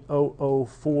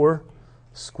 0.004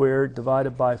 squared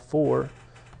divided by 4,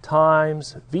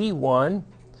 times V1,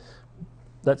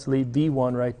 let's leave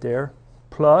V1 right there,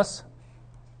 plus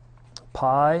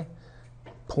pi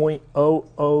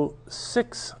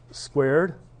 0.006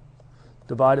 squared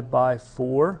divided by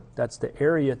 4, that's the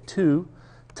area 2,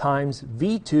 times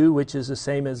V2, which is the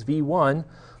same as V1.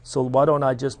 So why don't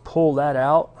I just pull that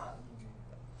out?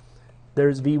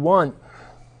 There's V1.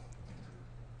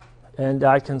 And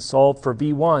I can solve for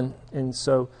V1. And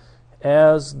so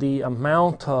as the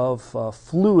amount of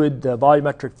fluid, the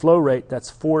volumetric flow rate that's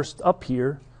forced up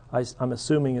here, I'm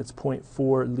assuming it's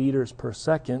 0.4 liters per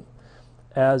second,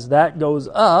 as that goes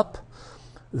up,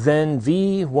 then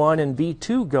V1 and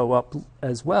V2 go up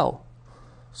as well.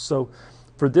 So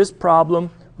for this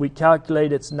problem, we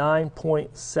calculate it's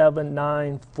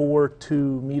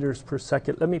 9.7942 meters per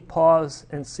second. Let me pause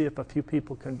and see if a few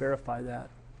people can verify that.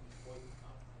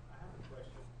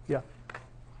 Yeah.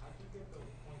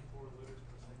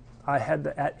 I had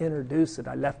to introduce it.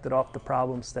 I left it off the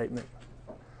problem statement.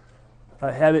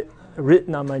 I have it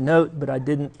written on my note, but I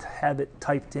didn't have it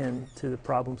typed in to the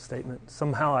problem statement.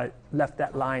 Somehow I left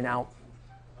that line out.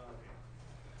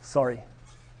 Sorry.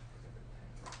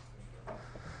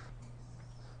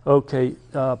 Okay,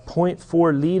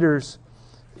 0.4 liters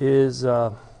is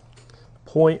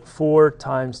 0.4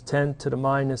 times 10 to the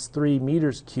minus 3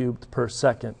 meters cubed per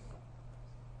second.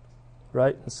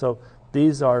 Right? And so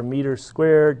these are meters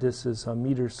squared. This is a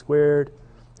meter squared.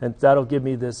 And that'll give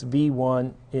me this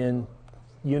V1 in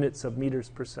units of meters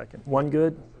per second. 1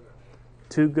 good,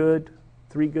 2 good,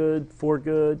 3 good, 4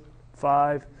 good,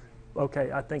 5.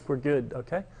 Okay, I think we're good,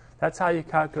 okay? That's how you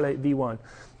calculate V1.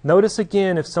 Notice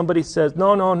again, if somebody says,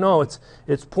 no, it's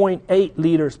 0.8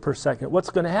 liters per second, what's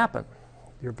going to happen?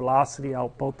 Your velocity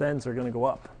out both ends are going to go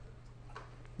up.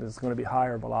 There's going to be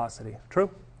higher velocity. True?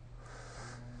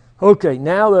 Okay,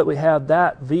 now that we have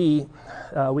that V,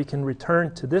 we can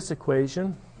return to this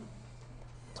equation,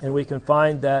 and we can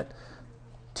find that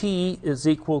T is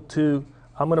equal to,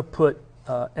 I'm going to put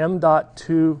m dot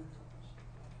 2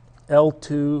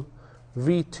 L2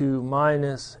 V2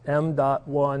 minus m dot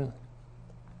 1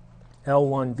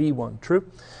 L1 V1. True?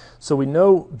 So we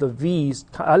know the V's.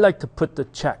 I like to put the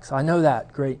checks. I know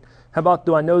that. Great. How about,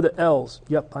 do I know the L's?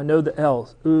 Yep, I know the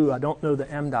L's. Ooh, I don't know the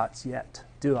m dots yet,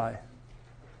 do I?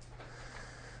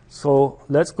 So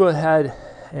let's go ahead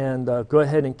and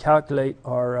calculate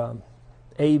our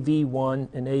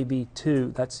AV1 and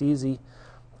AV2. That's easy.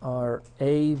 Our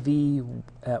AV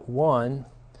at 1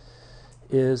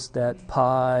 is that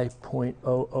pi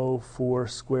 0.004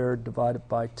 squared divided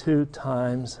by 2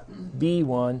 times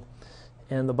V1.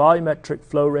 And the volumetric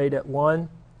flow rate at 1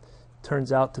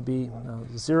 turns out to be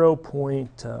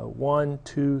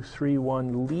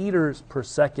 0.1231 liters per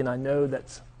second. I know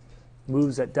that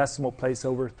moves that decimal place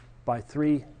over by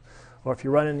 3. Or if you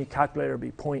run any calculator, it'll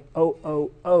be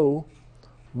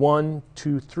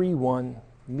 0.001231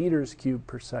 meters cubed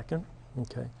per second.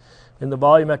 Okay. And the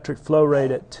volumetric flow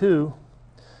rate at 2,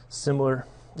 similar,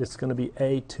 it's going to be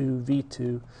A2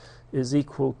 V2 is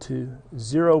equal to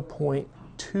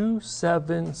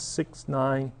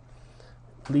 0.2769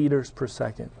 liters per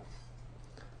second.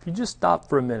 If you just stop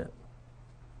for a minute,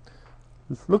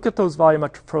 look at those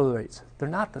volumetric flow rates. They're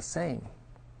not the same.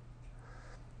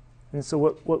 And so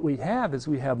what we have is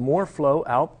we have more flow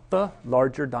out the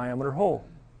larger diameter hole,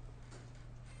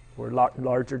 or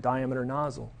larger diameter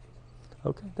nozzle.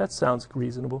 Okay, that sounds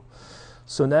reasonable.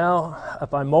 So now,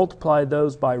 if I multiply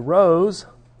those by rows,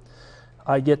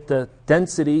 I get the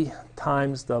density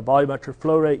times the volumetric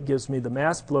flow rate gives me the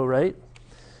mass flow rate.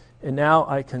 And now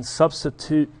I can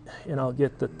substitute, and I'll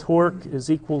get the torque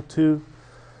is equal to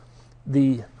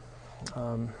the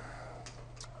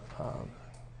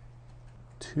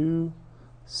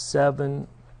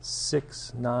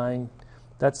 2769.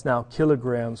 That's now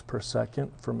kilograms per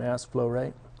second for mass flow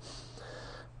rate,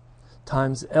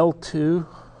 times L2,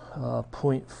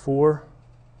 0.4,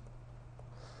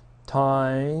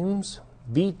 times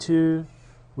V2,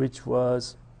 which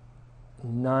was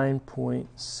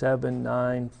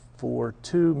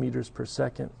 9.7942 meters per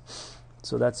second.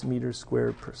 So that's meters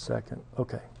squared per second.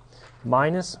 Okay.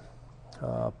 Minus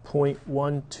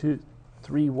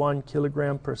 0.1231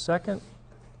 kilogram per second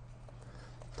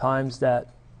times that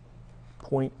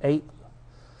 0.8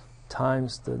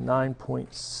 times the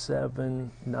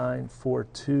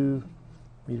 9.7942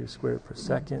 meters squared per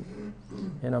second.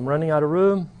 And I'm running out of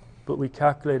room, but we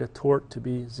calculate a torque to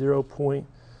be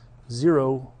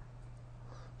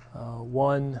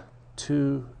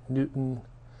 0.012 Newton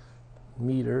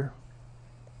meter.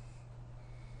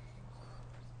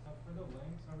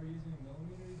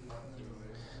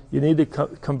 You need to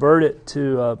convert it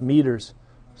to meters.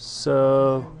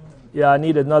 So, yeah, I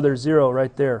need another 0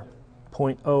 right there.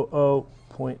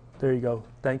 0.00. There you go.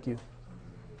 Thank you.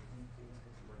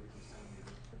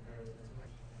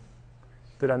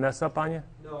 Did I mess up on you?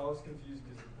 No, I was confused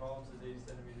because the problem says 80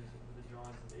 centimeters and for the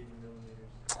drawing says 80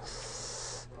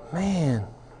 millimeters. Man,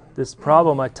 this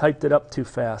problem, I typed it up too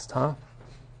fast, huh?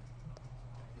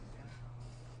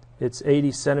 It's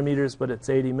 80 centimeters, but it's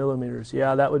 80 millimeters.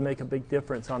 Yeah, that would make a big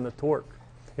difference on the torque.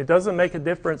 It doesn't make a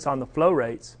difference on the flow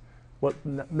rates. What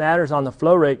matters on the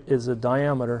flow rate is the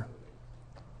diameter.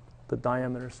 The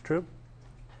diameter is true.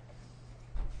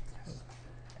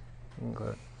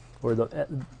 Okay. Or the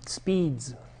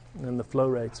speeds and the flow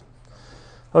rates.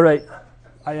 All right,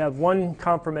 I have one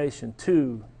confirmation,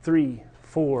 2, 3,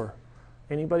 4.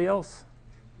 Anybody else?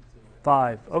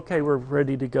 5. Okay, we're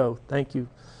ready to go. Thank you.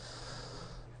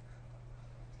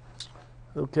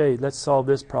 Okay, let's solve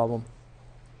this problem.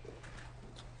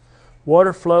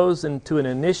 Water flows into an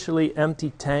initially empty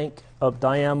tank of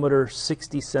diameter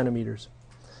 60 centimeters.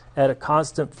 at a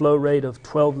constant flow rate of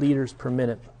 12 liters per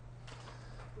minute.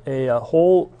 A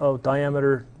hole of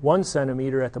diameter 1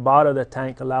 centimeter at the bottom of the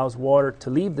tank allows water to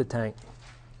leave the tank.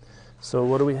 So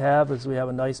what do we have is we have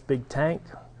a nice big tank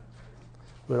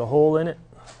with a hole in it,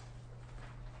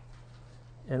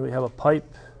 and we have a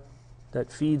pipe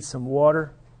that feeds some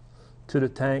water to the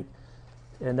tank,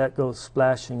 and that goes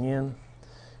splashing in.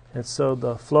 And so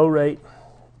the flow rate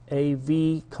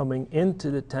AV coming into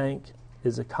the tank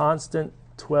is a constant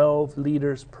 12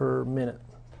 liters per minute.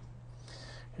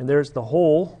 And there's the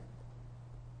hole,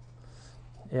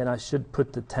 and I should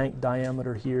put the tank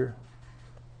diameter here.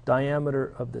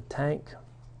 Diameter of the tank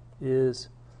is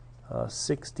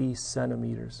 60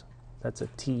 centimeters. That's a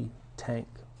T tank.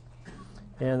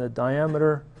 And the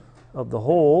diameter of the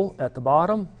hole at the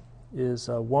bottom is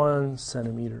 1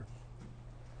 centimeter.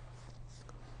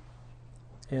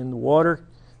 And the water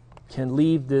can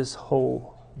leave this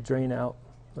hole, drain out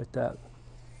like that.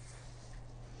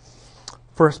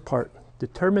 First part,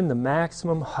 determine the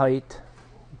maximum height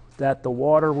that the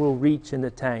water will reach in the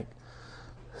tank.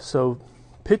 So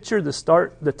picture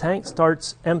the tank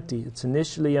starts empty. It's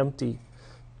initially empty.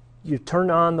 You turn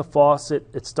on the faucet,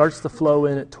 it starts to flow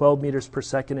in at 12 meters per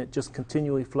second. It just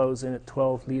continually flows in at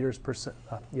 12 liters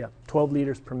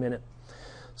per minute.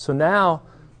 So now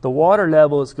the water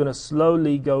level is going to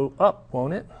slowly go up,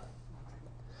 won't it?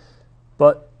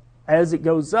 But as it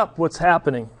goes up, what's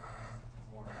happening?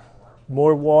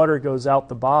 More water goes out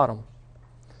the bottom.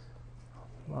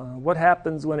 What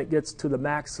happens when it gets to the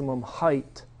maximum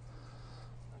height?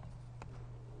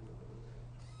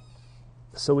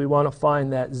 So we want to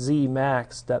find that Z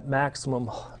max, that maximum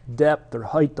depth or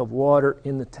height of water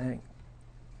in the tank.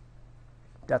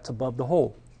 That's above the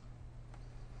hole,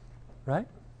 right?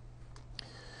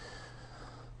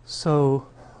 So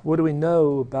what do we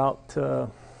know about,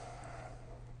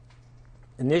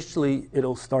 initially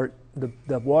it'll start,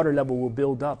 the water level will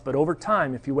build up, but over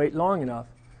time, if you wait long enough,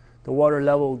 the water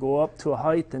level will go up to a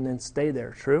height and then stay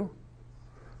there, true?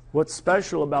 What's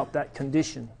special about that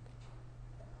condition?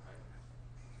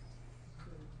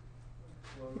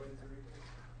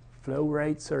 Flow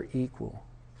rates are equal.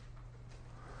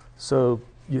 So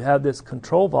you have this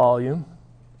control volume,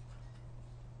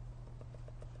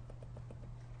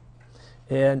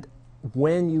 and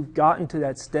when you've gotten to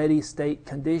that steady state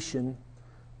condition,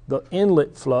 the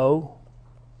inlet flow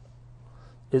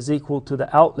is equal to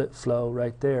the outlet flow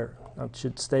right there. I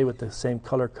should stay with the same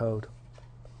color code.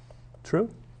 True?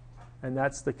 And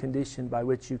that's the condition by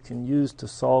which you can use to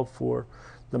solve for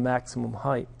the maximum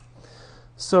height.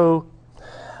 So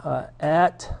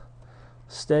at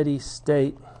steady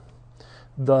state,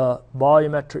 the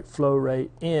volumetric flow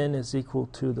rate in is equal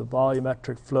to the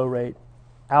volumetric flow rate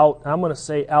out. I'm going to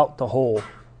say out the hole,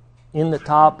 in the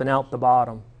top and out the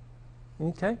bottom.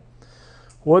 Okay.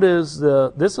 What is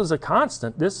this is a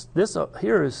constant. This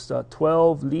here is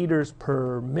 12 liters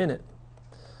per minute.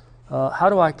 How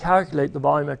do I calculate the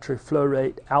volumetric flow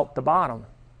rate out the bottom?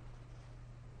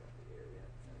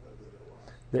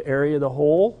 The area of the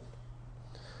hole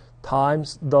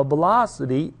times the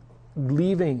velocity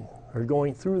leaving or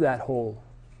going through that hole.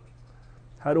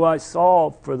 How do I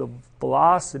solve for the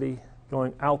velocity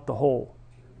going out the hole?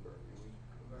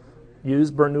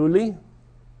 Use Bernoulli.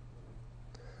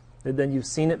 And then you've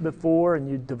seen it before, and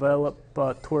you develop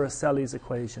Torricelli's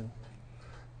equation.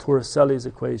 Torricelli's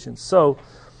equation. So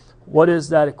what is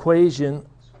that equation?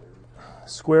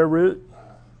 Square root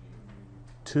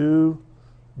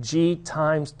 2g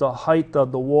times the height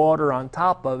of the water on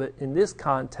top of it. In this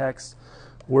context,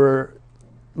 we're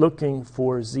looking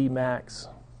for Z max.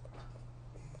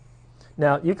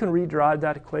 Now, you can rederive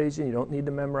that equation. You don't need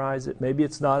to memorize it. Maybe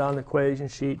it's not on the equation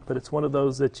sheet, but it's one of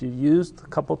those that you used a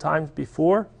couple times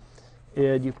before,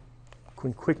 and you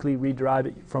can quickly rederive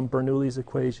it from Bernoulli's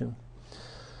equation.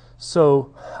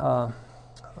 So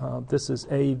this is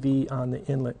AV on the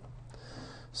inlet.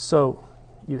 So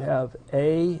you have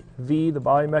AV, the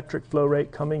volumetric flow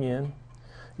rate coming in.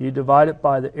 You divide it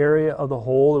by the area of the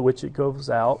hole in which it goes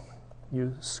out.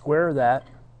 You square that,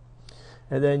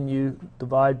 and then you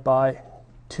divide by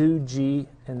 2g,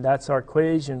 and that's our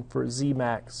equation for Z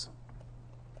max.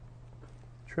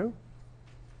 True?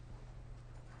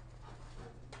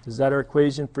 Is that our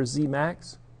equation for Z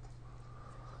max?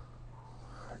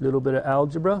 A little bit of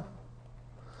algebra.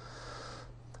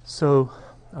 So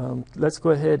let's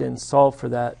go ahead and solve for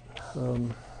that,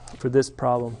 for this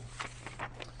problem.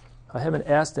 I haven't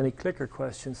asked any clicker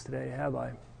questions today, have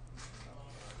I?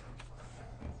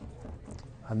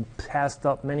 I've passed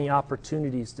up many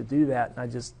opportunities to do that, and I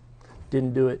just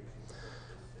didn't do it.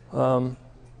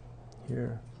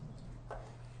 Here.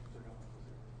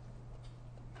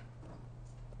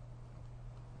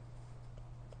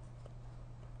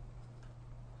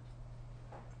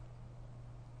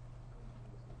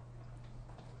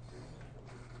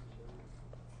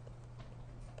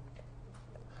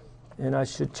 and I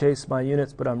should chase my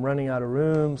units, but I'm running out of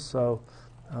room, so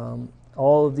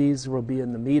all of these will be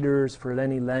in the meters for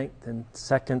any length and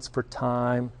seconds for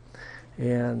time,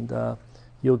 and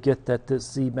you'll get that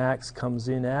this Z max comes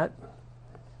in at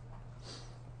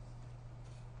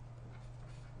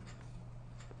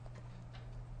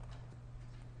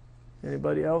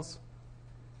anybody else?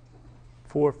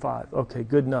 4 or 5. Okay,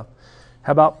 good enough.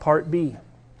 How about part B?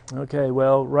 Okay,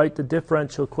 well, write the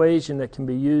differential equation that can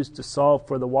be used to solve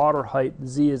for the water height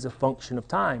Z as a function of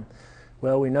time.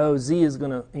 Well, we know Z is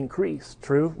going to increase,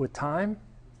 true, with time.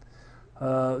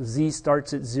 Z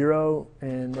starts at 0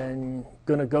 and then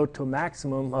going to go to a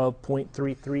maximum of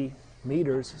 0.33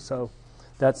 meters, so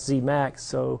that's Z max.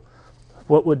 So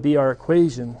what would be our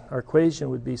equation? Our equation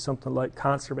would be something like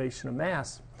conservation of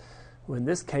mass. Well, in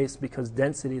this case, because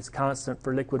density is constant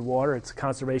for liquid water, it's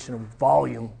conservation of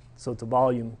volume, so it's a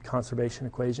volume conservation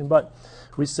equation. But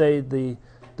we say the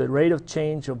rate of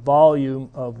change of volume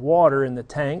of water in the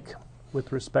tank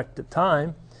with respect to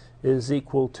time is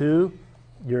equal to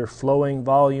your flowing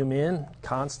volume in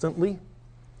constantly,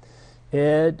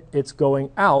 and it's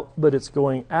going out, but it's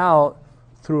going out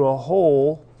through a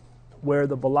hole where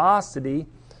the velocity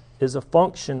is a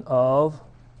function of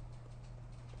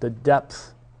the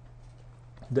depth,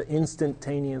 the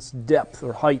instantaneous depth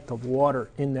or height of water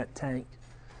in that tank.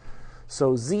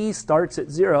 So Z starts at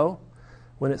 0.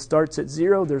 When it starts at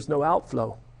 0, there's no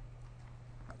outflow.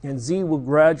 And Z will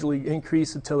gradually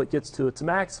increase until it gets to its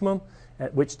maximum,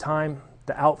 at which time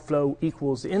the outflow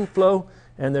equals the inflow,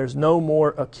 and there's no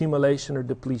more accumulation or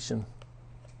depletion.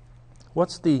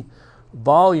 What's the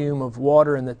volume of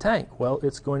water in the tank? Well,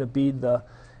 it's going to be the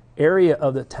area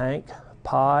of the tank,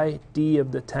 pi d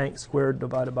of the tank squared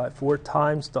divided by 4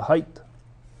 times the height,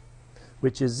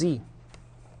 which is Z.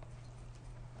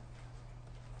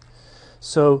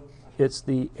 So it's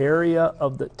the area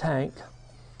of the tank,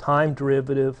 time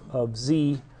derivative of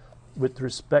Z with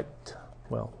respect,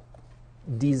 well,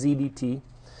 dz dt.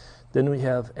 Then we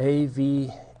have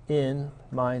AV in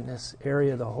minus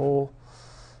area of the hole,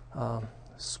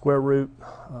 square root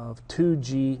of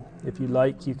 2g. If you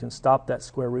like, you can stop that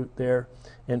square root there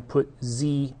and put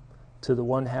Z to the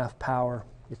 1/2 power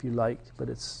if you like, but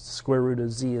it's square root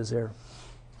of Z is there.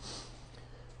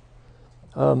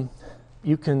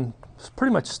 You can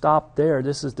pretty much stop there.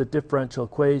 This is the differential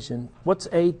equation. What's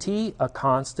AT? A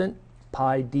constant,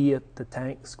 pi d at the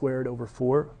tank squared over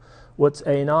 4. What's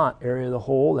A naught? Area of the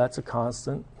hole, that's a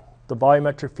constant. The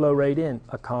volumetric flow rate in,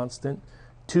 a constant.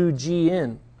 2g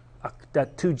in,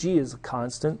 that 2g is a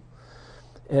constant.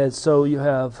 And so you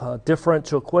have a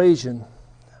differential equation.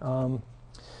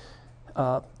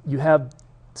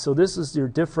 So this is your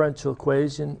differential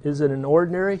equation. Is it an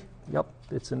ordinary? Yep,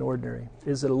 it's an ordinary.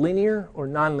 Is it a linear or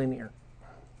nonlinear?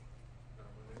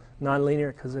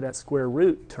 Nonlinear because of that square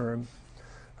root term.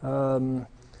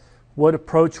 What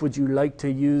approach would you like to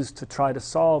use to try to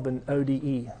solve an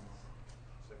ODE?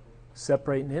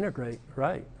 Separate and integrate,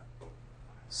 right.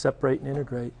 Separate and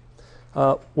integrate.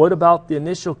 What about the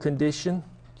initial condition?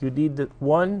 You need the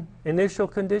one initial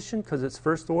condition because it's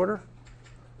first order.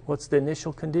 What's the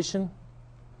initial condition?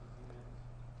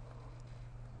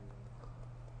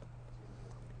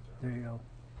 There you go.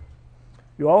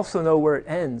 You also know where it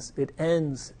ends. It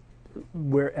ends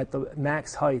where at the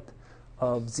max height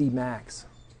of Z max.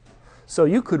 So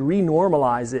you could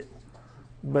renormalize it,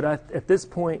 but at this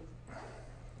point,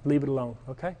 leave it alone,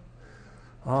 okay?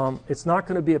 It's not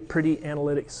going to be a pretty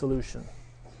analytic solution.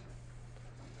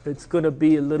 It's going to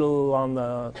be a little on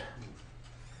the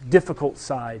difficult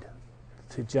side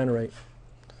to generate,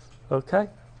 okay?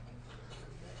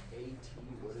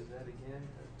 What is that again?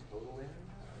 The total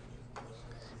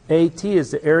area? AT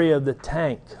is the area of the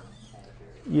tank.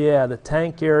 Yeah, the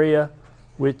tank area,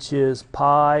 which is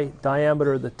pi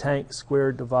diameter of the tank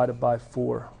squared divided by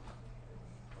 4.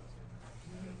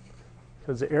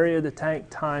 Because the area of the tank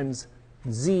times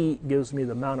Z gives me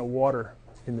the amount of water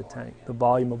in the tank, the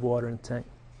volume of water in the tank.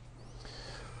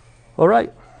 All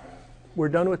right, we're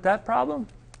done with that problem.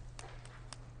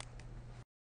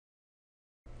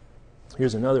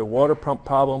 Here's another water pump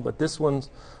problem, but this one's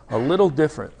a little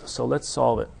different, so let's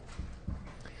solve it.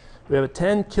 We have a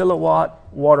 10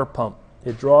 kilowatt water pump.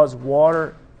 It draws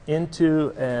water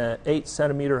into an 8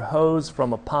 centimeter hose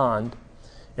from a pond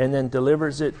and then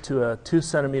delivers it to a 2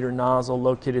 centimeter nozzle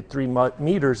located 3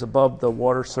 meters above the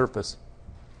water surface.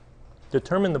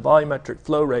 Determine the volumetric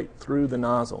flow rate through the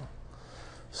nozzle.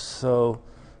 So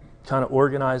kind of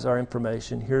organize our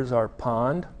information. Here's our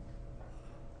pond,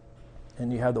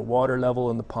 and you have the water level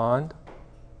in the pond.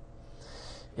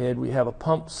 And we have a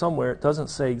pump somewhere. It doesn't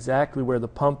say exactly where the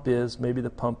pump is. Maybe the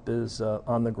pump is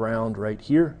on the ground right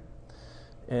here.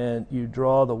 and you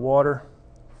draw the water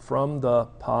from the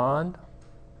pond,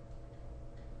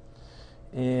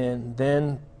 and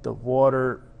then the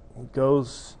water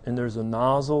goes, and there's a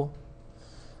nozzle,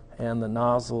 and the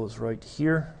nozzle is right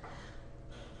here,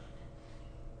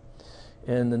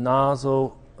 and the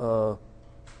nozzle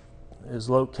is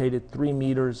located 3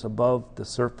 meters above the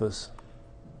surface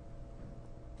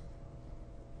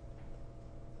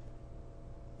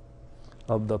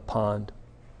of the pond.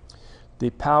 The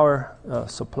power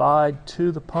supplied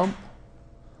to the pump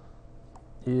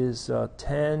is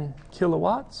 10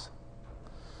 kilowatts,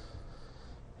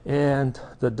 and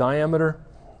the diameter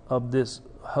of this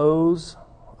hose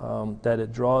that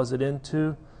it draws it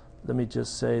into, let me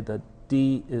just say that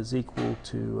D is equal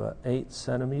to 8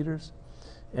 centimeters,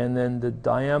 and then the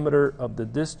diameter of the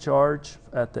discharge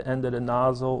at the end of the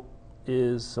nozzle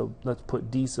is, so let's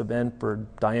put D sub n for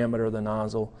diameter of the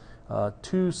nozzle,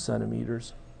 2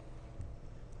 centimeters.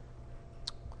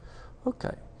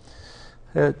 Okay.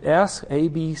 Ask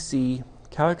ABC,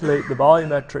 calculate the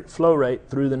volumetric flow rate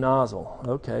through the nozzle.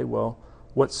 Okay, well,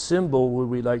 what symbol would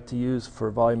we like to use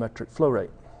for volumetric flow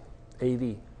rate?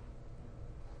 AV.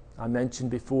 I mentioned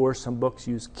before some books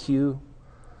use Q.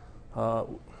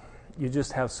 You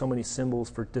just have so many symbols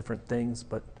for different things,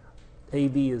 but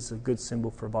AV is a good symbol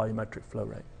for volumetric flow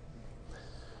rate.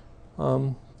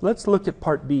 Let's look at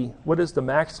part B. What is the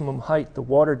maximum height the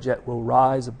water jet will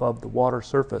rise above the water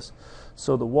surface?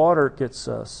 So the water gets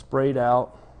sprayed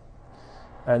out,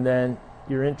 and then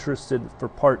you're interested for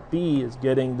part B is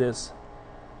getting this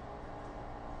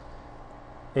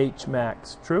H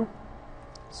max, true?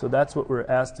 So that's what we're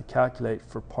asked to calculate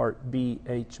for part B,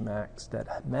 H max,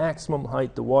 that maximum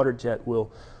height the water jet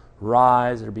will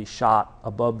rise or be shot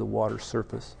above the water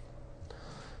surface.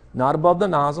 Not above the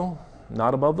nozzle,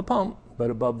 not above the pump, but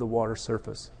above the water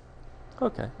surface.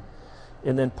 Okay.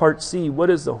 And then part C, what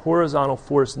is the horizontal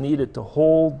force needed to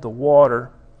hold the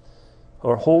water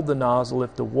or hold the nozzle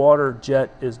if the water jet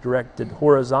is directed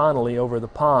horizontally over the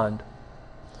pond?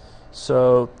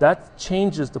 So that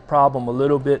changes the problem a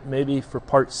little bit. Maybe for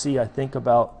part C, I think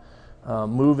about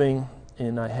moving,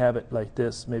 and I have it like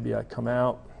this. Maybe I come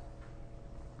out.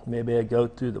 Maybe I go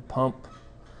through the pump,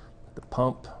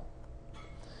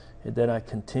 and then I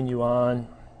continue on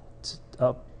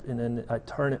up, and then I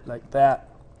turn it like that,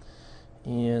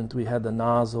 and we have the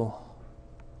nozzle,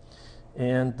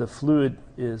 and the fluid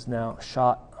is now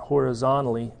shot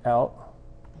horizontally out,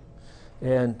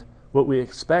 and what we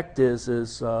expect is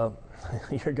you're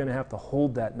going to have to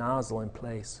hold that nozzle in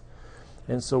place,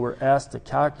 and so we're asked to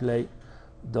calculate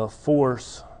the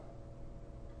force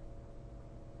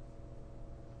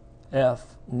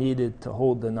F needed to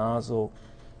hold the nozzle,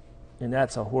 and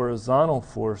that's a horizontal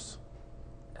force,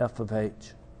 F of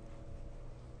H.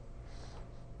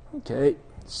 Okay,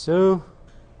 so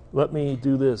let me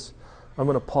do this. I'm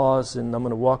going to pause and I'm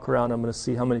going to walk around. I'm going to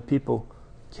see how many people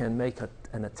can make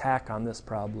an attack on this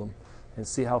problem and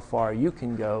see how far you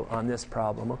can go on this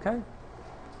problem, okay?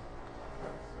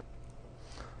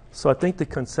 So I think the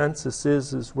consensus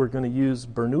is we're going to use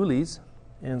Bernoulli's,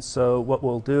 and so what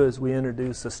we'll do is we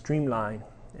introduce a streamline,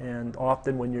 and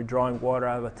often when you're drawing water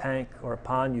out of a tank or a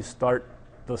pond, you start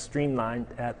the streamline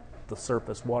at the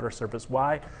surface, water surface.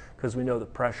 Why? Because we know the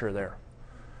pressure there,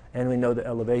 and we know the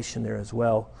elevation there as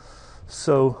well.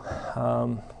 So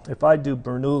if I do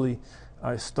Bernoulli,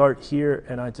 I start here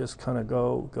and I just kind of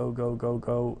go,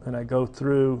 and I go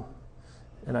through,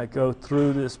 and I go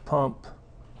through this pump,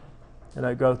 and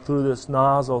I go through this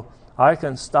nozzle. I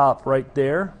can stop right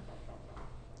there,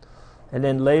 and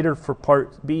then later for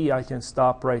part B, I can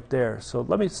stop right there. So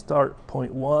let me start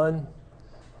point 1,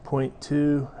 point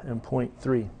 2, and point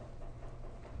 3.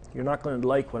 You're not going to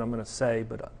like what I'm going to say,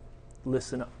 but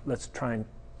listen up. Let's try and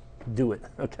do it,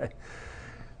 okay?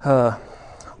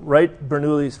 Right,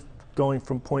 Bernoulli's going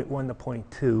from point 1 to point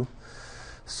 2.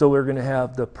 So we're going to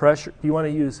have the pressure. You want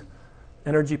to use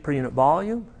energy per unit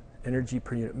volume, energy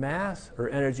per unit mass, or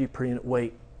energy per unit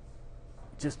weight?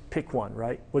 Just pick one,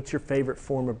 right? What's your favorite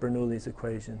form of Bernoulli's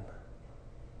equation?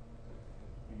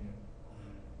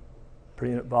 Per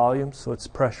unit volume, so it's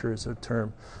pressure is a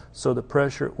term. So the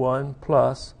pressure at 1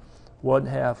 plus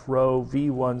 1/2 rho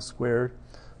V1 squared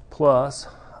plus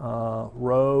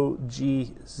rho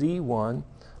G Z1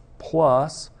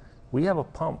 plus, we have a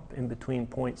pump in between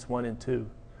points 1 and 2.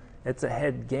 It's a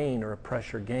head gain or a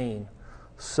pressure gain.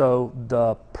 So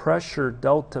the pressure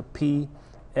delta P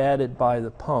added by the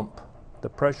pump, the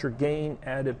pressure gain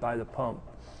added by the pump,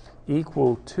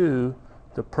 equal to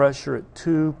the pressure at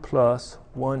 2 plus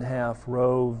 1/2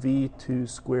 rho V2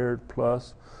 squared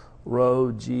plus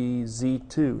rho G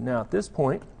Z2. Now at this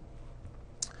point,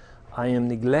 I am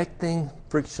neglecting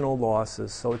frictional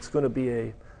losses, so it's going to be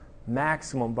a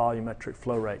maximum volumetric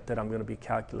flow rate that I'm going to be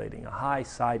calculating, a high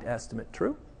side estimate.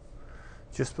 True?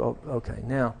 Okay,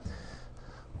 now,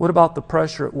 what about the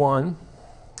pressure at 1?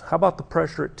 How about the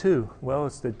pressure at 2? Well,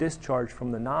 it's the discharge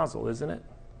from the nozzle, isn't it?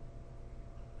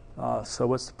 So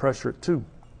what's the pressure at 2?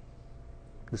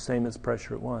 The same as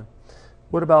pressure at 1.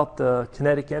 What about the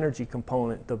kinetic energy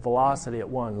component, the velocity at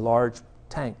 1? Large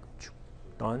tank.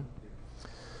 Done.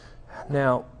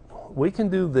 Now, we can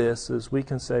do this as we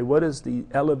can say, what is the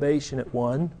elevation at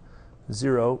 1?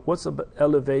 0. What's the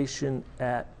elevation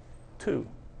at 2?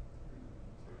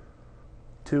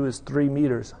 2 is 3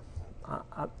 meters.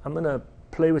 I'm going to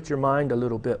play with your mind a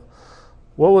little bit.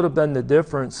 What would have been the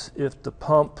difference if the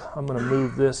pump, I'm going to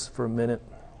move this for a minute,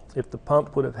 if the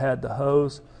pump would have had the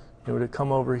hose, it would have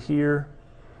come over here,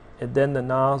 and then the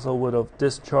nozzle would have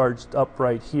discharged up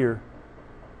right here.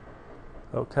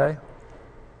 Okay?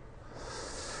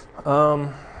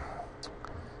 And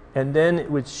then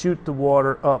it would shoot the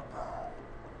water up.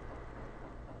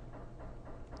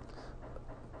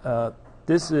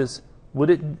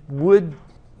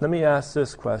 Let me ask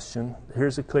this question.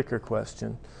 Here's a clicker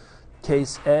question.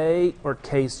 Case A or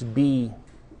case B?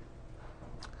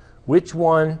 Which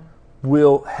one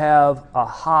will attain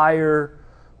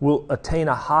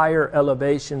a higher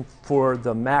elevation for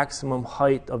the maximum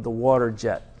height of the water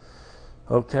jet?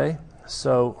 Okay,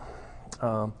 so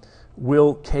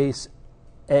will case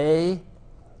A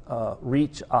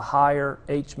reach a higher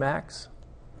H max?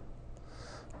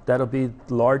 That'll be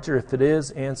larger. If it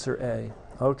is, answer A.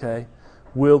 Okay.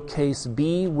 Will case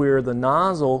B, where the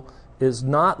nozzle is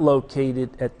not located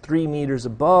at 3 meters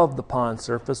above the pond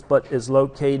surface, but is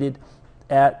located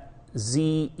at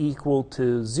Z equal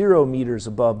to 0 meters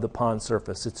above the pond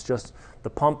surface? It's just, the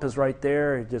pump is right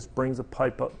there, it just brings a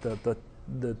pipe up, the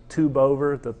tube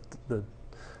over, the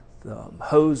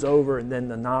hose over, and then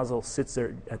the nozzle sits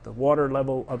there at the water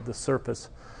level of the surface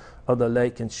of the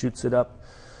lake and shoots it up.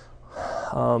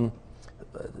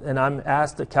 And I'm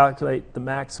asked to calculate the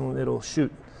maximum it'll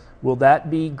shoot. Will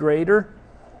that be greater?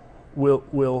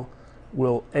 Will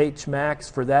H max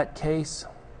for that case,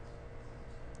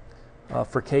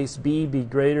 for case B, be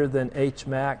greater than H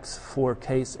max for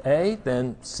case A?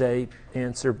 Then say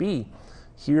answer B.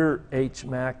 Here, H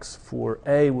max for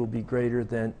A will be greater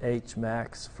than H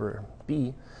max for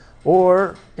B.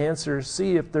 Or answer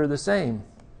C if they're the same.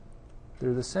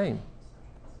 They're the same.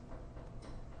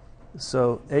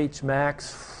 So H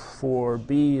max for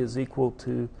B is equal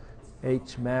to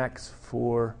H max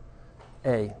for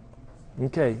A.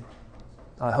 Okay.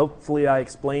 Hopefully I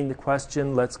explained the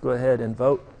question. Let's go ahead and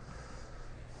vote.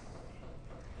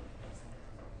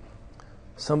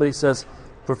 Somebody says,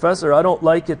 Professor, I don't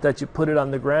like it that you put it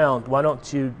on the ground. Why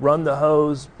don't you run the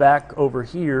hose back over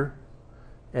here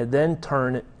and then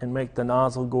turn it and make the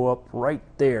nozzle go up right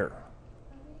there?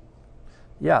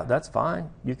 Yeah, that's fine.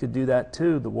 You could do that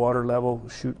too. The water level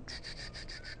shoot.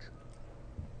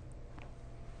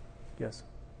 Yes?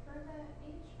 For the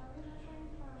H, are we measuring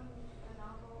from the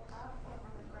nozzle up or from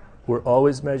the ground? We're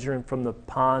always measuring from the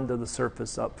pond to the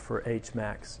surface up for H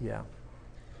max. Yeah.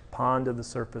 Pond to the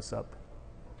surface up.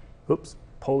 Oops,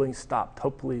 polling stopped.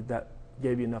 Hopefully that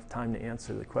gave you enough time to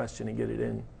answer the question and get it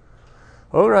in.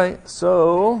 All right,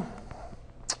 so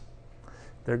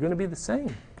they're going to be the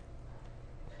same.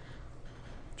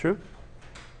 True?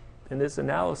 In this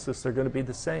analysis, they're going to be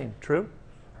the same. True?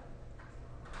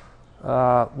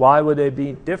 Why would they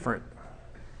be different?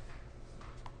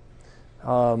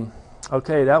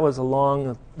 Okay, that was a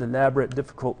long, elaborate,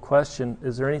 difficult question.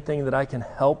 Is there anything that I can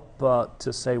help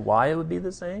to say why it would be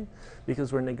the same?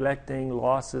 Because we're neglecting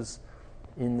losses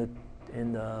in the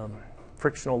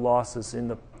frictional losses in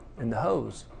the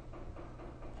hose.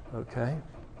 Okay,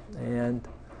 and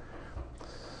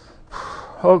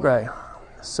okay.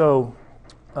 So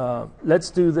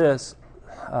let's do this.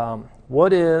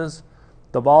 What is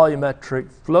the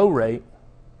volumetric flow rate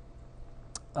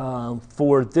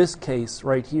for this case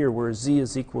right here where Z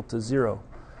is equal to 0?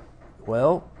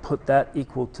 Well, put that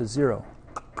equal to 0.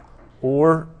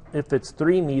 Or if it's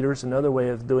 3 meters, another way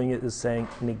of doing it is saying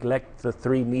neglect the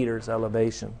 3 meters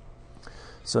elevation.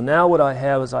 So now what I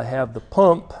have is I have the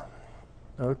pump,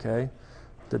 okay,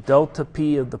 the delta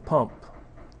P of the pump.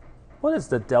 What is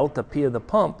the delta P of the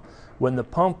pump when the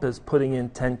pump is putting in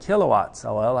 10 kilowatts?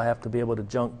 Oh, well, I have to be able to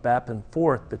jump back and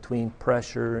forth between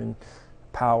pressure and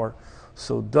power.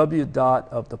 So W dot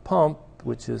of the pump,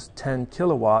 which is 10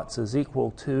 kilowatts, is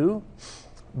equal to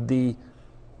the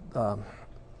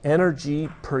energy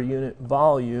per unit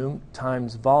volume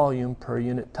times volume per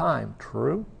unit time.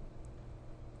 True?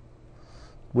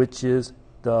 Which is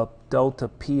the delta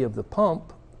P of the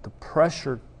pump the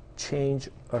pressure change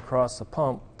across the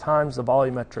pump times the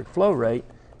volumetric flow rate,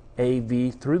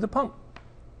 AV through the pump,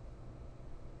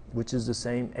 which is the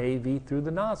same AV through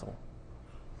the nozzle.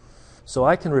 So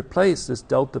I can replace this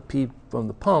delta P from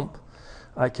the pump,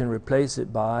 I can replace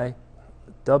it by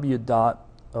W dot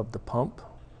of the pump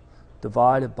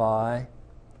divided by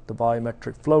the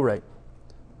volumetric flow rate.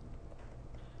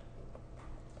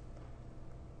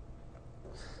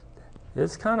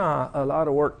 It's kind of a lot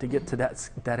of work to get to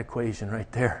that equation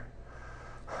right there.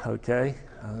 Okay,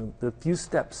 the few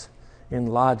steps in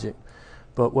logic.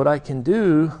 But what I can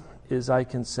do is I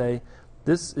can say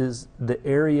this is the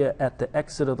area at the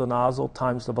exit of the nozzle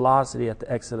times the velocity at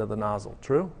the exit of the nozzle.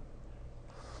 True?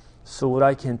 So what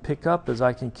I can pick up is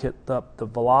I can get up the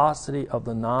velocity of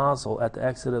the nozzle at the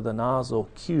exit of the nozzle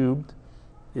cubed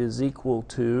is equal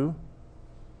to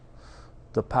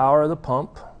the power of the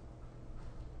pump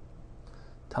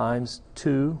times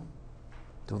 2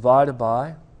 divided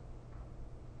by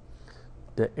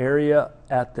the area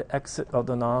at the exit of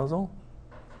the nozzle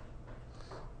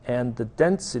and the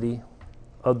density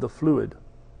of the fluid.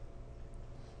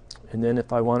 And then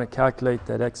if I want to calculate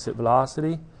that exit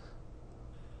velocity,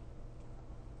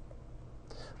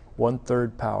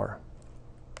 1/3 power.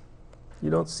 You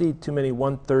don't see too many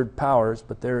 1/3 powers,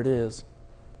 but there it is.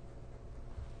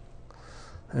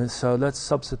 And so let's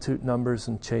substitute numbers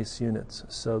and chase units.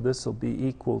 So this will be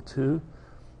equal to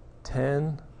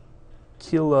 10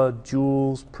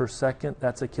 kilojoules per second.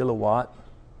 That's a kilowatt.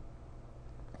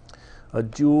 A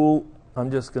joule, I'm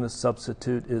just going to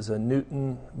substitute, is a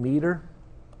Newton meter.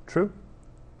 True?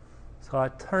 So I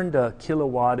turned a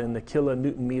kilowatt into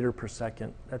kilonewton meter per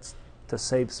second. That's to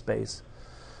save space.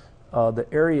 The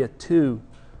area 2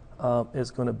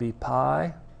 is going to be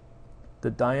pi, the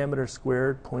diameter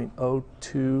squared,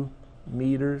 0.02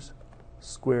 meters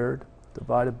squared,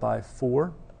 divided by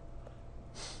 4.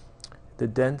 The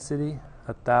density,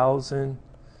 1,000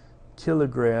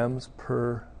 kilograms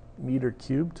per meter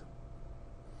cubed,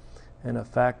 and a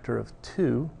factor of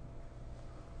 2.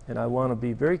 And I want to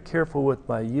be very careful with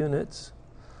my units.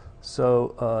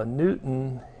 So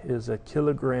Newton is a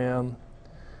kilogram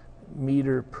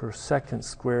meter per second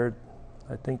squared.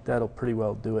 I think that'll pretty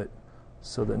well do it.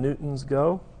 So the newtons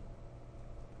go,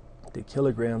 the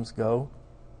kilograms go.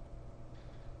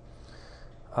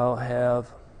 I'll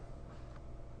have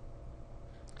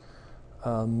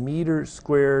a meter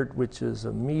squared, which is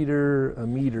a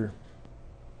meter.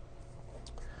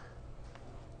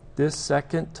 This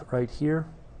second right here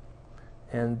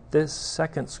and this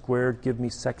second squared give me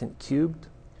second cubed,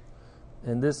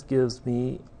 and this gives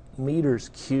me meters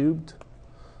cubed.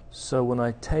 So when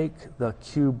I take the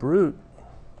cube root,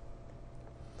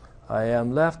 I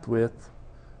am left with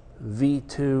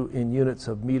V2 in units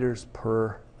of meters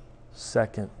per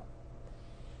second,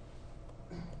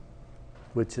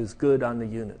 which is good on the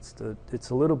units. It's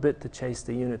a little bit to chase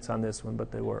the units on this one,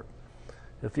 but they work.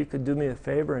 If you could do me a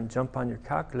favor and jump on your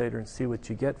calculator and see what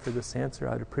you get for this answer,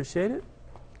 I'd appreciate it.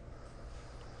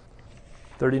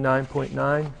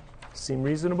 39.9 seem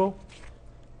reasonable?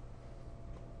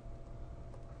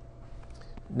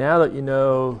 Now that you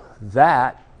know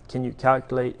that, can you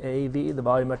calculate AV, the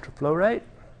volumetric flow rate?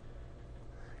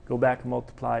 Go back and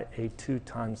multiply A2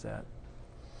 times that.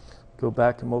 Go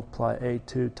back and multiply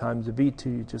A2 times the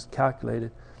V2 you just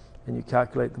calculated, and you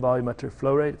calculate the volumetric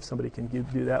flow rate. If somebody can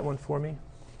do that one for me.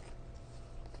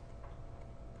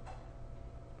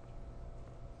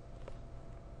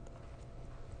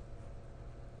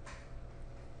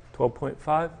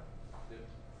 12.5?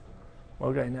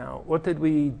 Okay, now, what did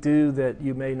we do that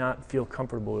you may not feel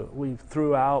comfortable with? We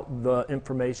threw out the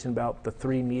information about the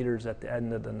 3 meters at the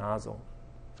end of the nozzle.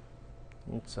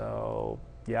 And so,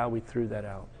 yeah, we threw that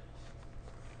out.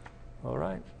 All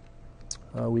right.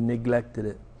 We neglected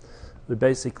it. We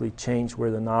basically changed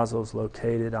where the nozzle is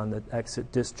located on the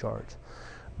exit discharge.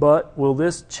 But will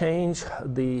this change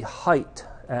the height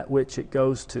at which it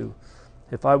goes to?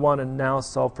 If I want to now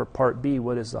solve for part B,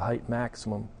 what is the height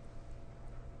maximum?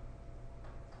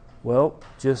 Well,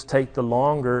 just take the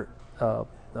longer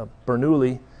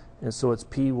Bernoulli, and so it's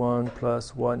P1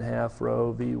 plus 1/2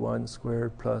 rho V1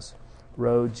 squared plus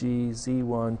rho G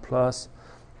Z1 plus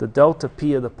the delta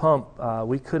P of the pump.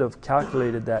 We could have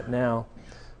calculated that now.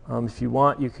 If you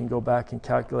want, you can go back and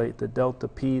calculate the delta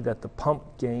P that the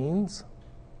pump gains,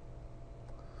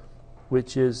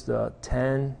 which is the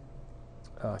 10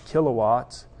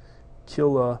 kilowatts,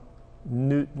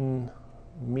 kilonewton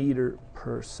meter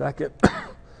per second,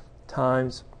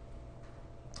 times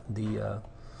the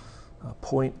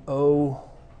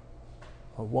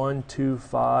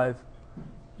 0.0125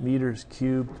 meters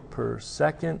cubed per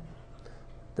second.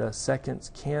 The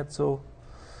seconds cancel.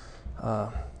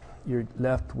 you're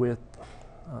left with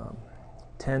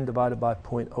 10 divided by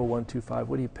 0.0125.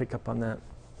 What do you pick up on that?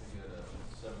 You get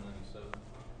 797.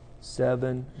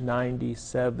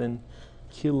 797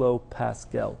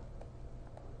 kilopascal.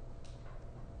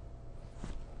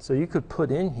 So you could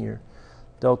put in here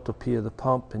delta P of the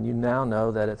pump, and you now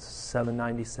know that it's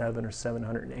 797 or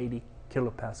 780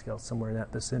 kilopascal, somewhere in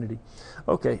that vicinity.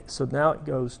 Okay, so now it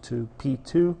goes to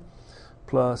P2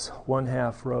 plus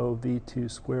 1/2 rho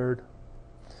V2 squared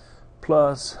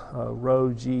plus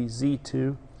rho G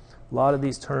Z2. A lot of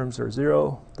these terms are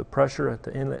zero. The pressure at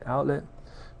the inlet outlet,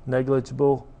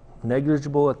 negligible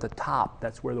at the top.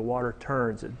 That's where the water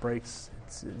turns. It breaks,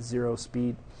 it's zero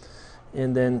speed.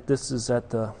 And then this is at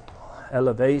the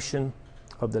elevation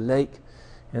of the lake.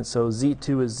 And so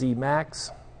Z2 is Z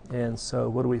max. And so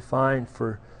what do we find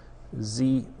for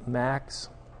Z max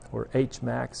or H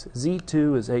max?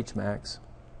 Z2 is H max.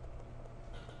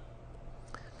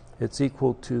 It's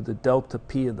equal to the delta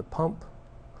P of the pump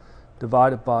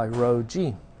divided by rho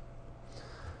G.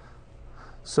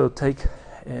 So take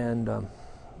and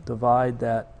divide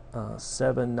that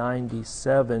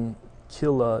 797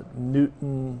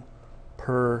 kilonewton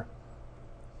per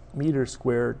meter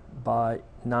squared by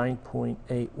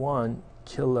 9.81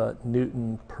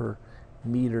 kilonewton per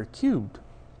meter cubed.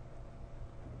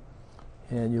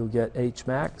 And you'll get H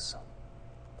max.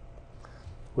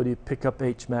 What do you pick up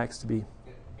H max to be?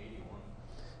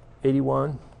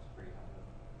 81.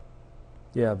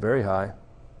 Yeah, very high.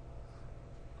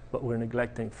 But we're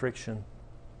neglecting friction.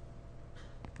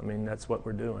 I mean, that's what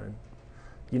we're doing.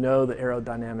 You know the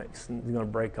aerodynamics is going to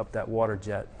break up that water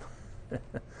jet.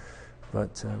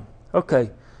 But,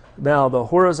 okay. Now, the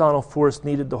horizontal force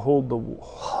needed to hold the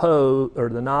hose or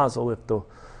the nozzle if the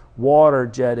water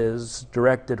jet is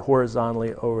directed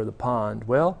horizontally over the pond.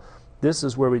 Well, this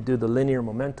is where we do the linear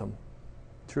momentum.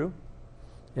 True?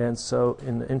 And so,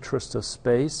 in the interest of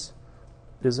space,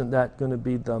 isn't that going to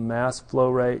be the mass flow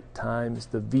rate times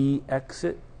the V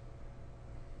exit,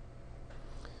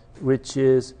 which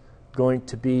is going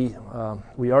to be,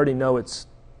 we already know it's,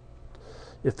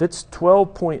 if it's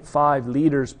 12.5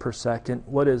 liters per second,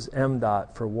 what is m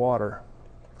dot for water?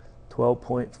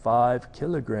 12.5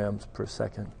 kilograms per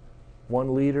second.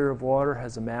 1 liter of water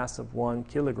has a mass of 1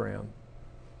 kilogram.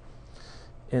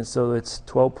 And so it's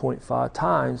 12.5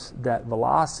 times that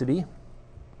velocity.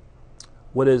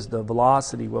 What is the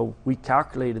velocity? Well, we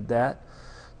calculated that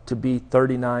to be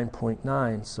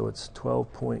 39.9. So it's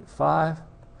 12.5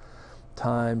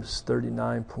 times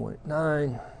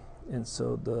 39.9. And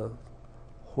so the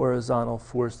horizontal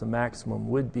force, the maximum,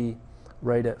 would be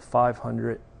right at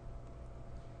 500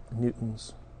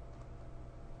 newtons.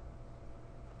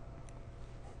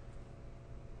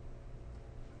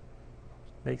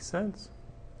 Makes sense?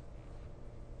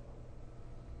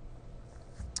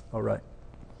 All right.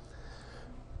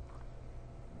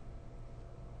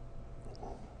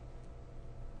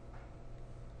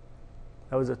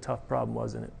 That was a tough problem,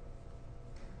 wasn't it?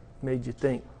 Made you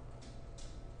think.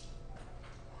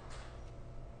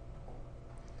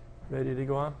 Ready to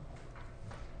go on?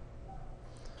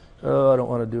 Oh, I don't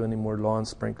want to do any more lawn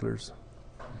sprinklers.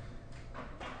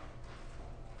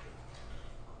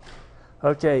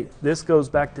 Okay, this goes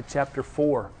back to chapter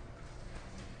 4.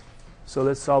 So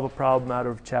let's solve a problem out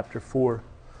of chapter 4.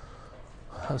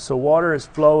 So water is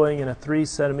flowing in a 3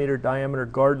 centimeter diameter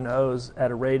garden hose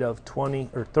at a rate of 20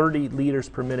 or 30 liters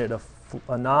per minute,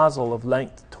 a nozzle of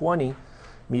length 20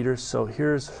 meters. So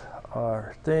here's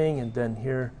our thing, and then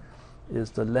here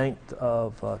is the length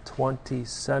of 20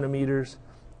 centimeters.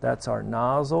 That's our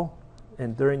nozzle.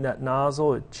 And during that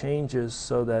nozzle, it changes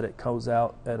so that it comes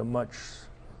out at a much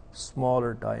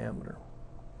smaller diameter.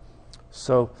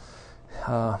 So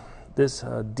this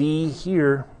D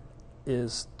here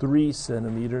is 3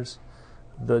 centimeters.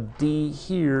 The D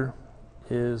here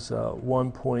is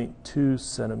 1.2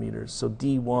 centimeters. So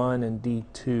D1 and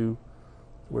D2,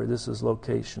 where this is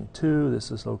location 2,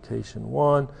 this is location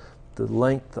 1. The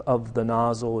length of the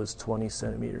nozzle is 20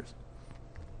 centimeters.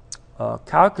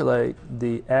 Calculate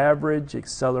the average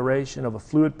acceleration of a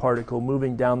fluid particle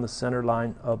moving down the center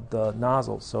line of the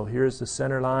nozzle. So here's the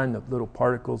center line, the little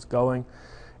particles going.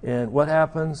 And what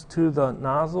happens to the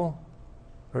nozzle,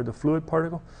 or the fluid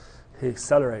particle? He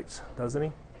accelerates, doesn't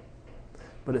he?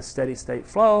 But a steady state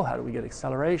flow, how do we get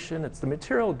acceleration? It's the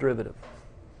material derivative.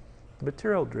 The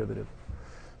material derivative.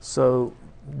 So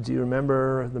do you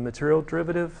remember the material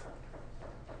derivative?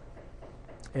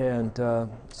 And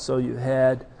so you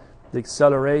had the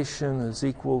acceleration is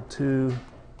equal to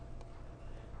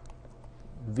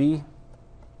V.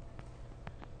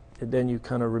 And then you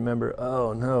kind of remember,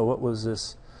 oh no, what was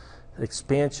this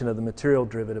expansion of the material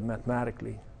derivative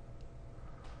mathematically?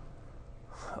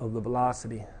 of the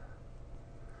velocity.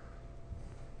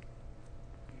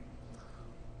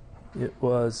 It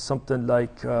was something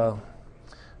like the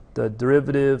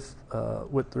derivative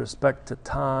with respect to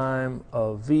time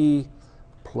of v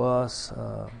plus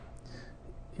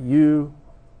u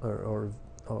or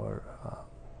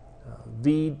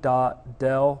v dot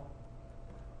del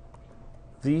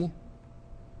v,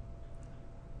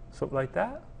 something like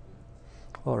that.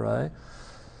 All right,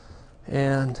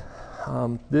 and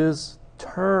this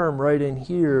term right in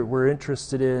here, we're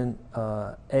interested in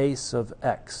a sub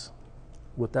x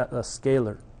with that a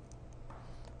scalar,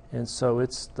 and so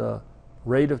it's the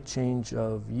rate of change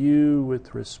of u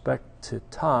with respect to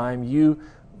time.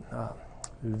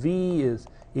 V is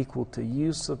equal to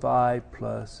u sub I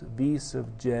plus v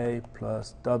sub j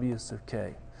plus w sub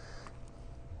k.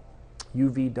 U,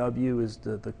 v, w is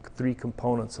the three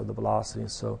components of the velocity.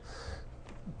 So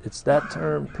it's that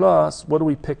term plus, what do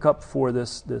we pick up for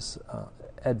this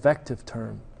advective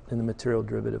term in the material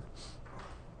derivative?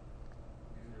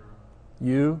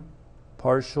 U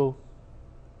partial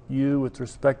u with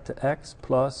respect to x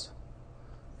plus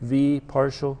v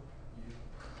partial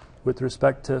with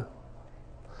respect to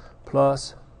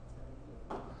plus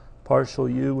partial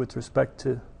u with respect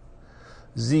to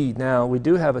z. Now, we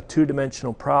do have a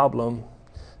two-dimensional problem,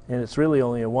 and it's really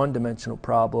only a one-dimensional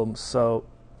problem, so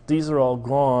these are all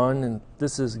gone, and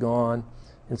this is gone,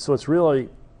 and so it's really,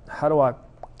 how do I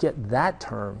get that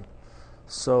term?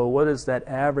 So what is that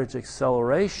average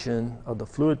acceleration of the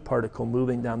fluid particle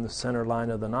moving down the center line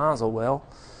of the nozzle? Well,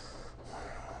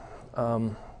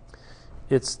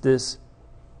 it's this,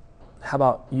 how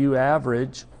about u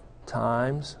average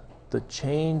times the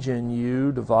change in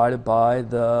u divided by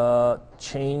the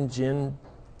change in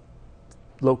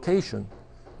location.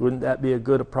 Wouldn't that be a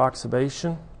good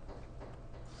approximation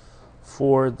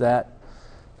for that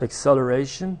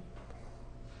acceleration?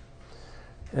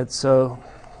 And so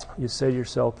you say to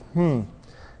yourself,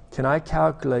 can I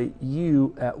calculate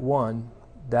u at 1?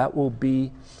 That will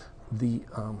be the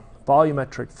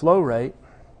volumetric flow rate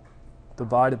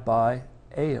divided by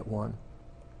a at 1.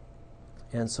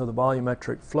 And so the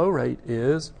volumetric flow rate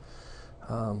is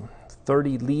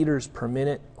 30 liters per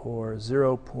minute, or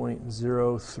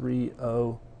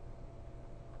 0.030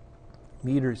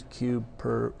 meters cubed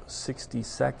per 60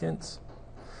 seconds.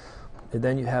 And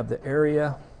then you have the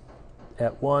area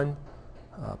at 1,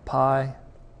 pi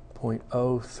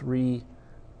 0.03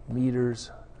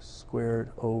 meters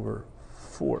squared over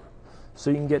 4. So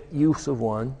you can get use of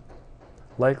 1.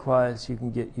 Likewise, you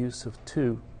can get use of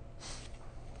 2.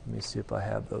 Let me see if I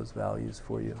have those values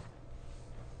for you.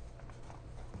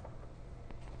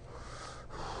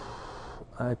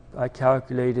 I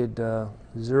calculated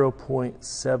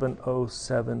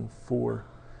 0.7074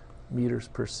 meters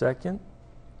per second.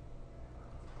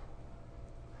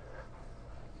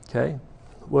 Okay,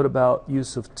 what about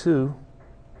use of 2?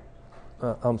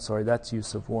 I'm sorry, that's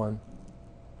use of 1.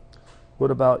 What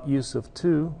about use of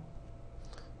 2?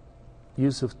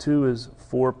 Use of 2 is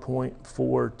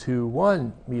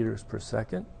 4.421 meters per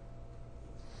second.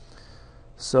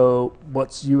 So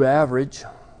what's u average?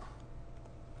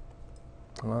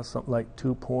 Well, something like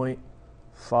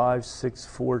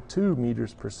 2.5642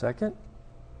 meters per second.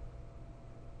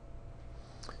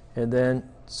 And then,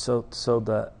 so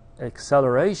the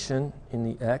acceleration in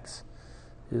the x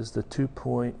is the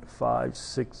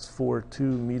 2.5642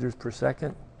 meters per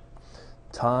second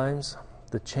times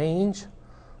the change.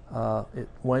 It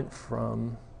went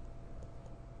from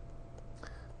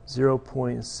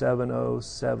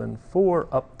 0.7074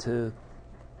 up to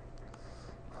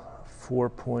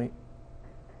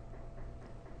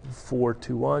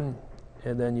 4.421,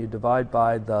 and then you divide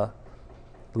by the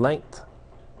length,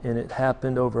 and it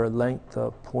happened over a length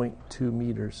of 0.2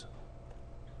 meters.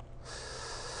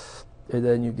 And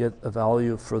then you get a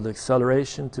value for the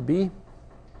acceleration to be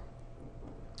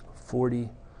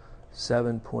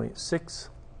 47.6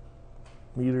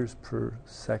 meters per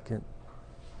second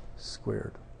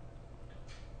squared.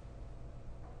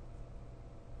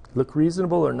 Look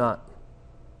reasonable or not?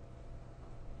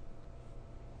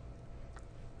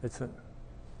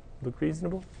 Look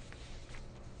reasonable?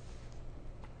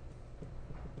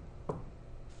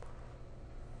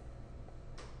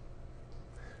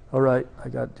 All right, I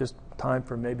got just time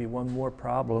for maybe one more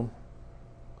problem.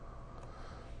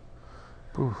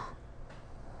 Oof.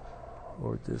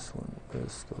 Or this one.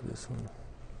 Let's go this one.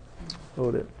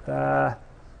 Hold it.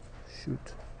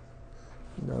 Shoot.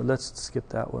 No, let's skip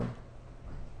that one.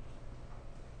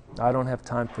 I don't have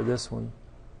time for this one.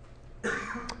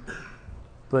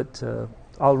 But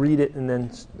I'll read it and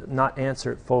then not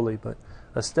answer it fully. But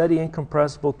a steady,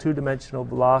 incompressible, two-dimensional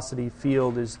velocity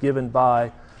field is given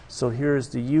by So here's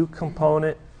the U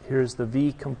component, here's the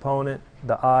V component,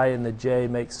 the I and the J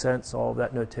make sense, all of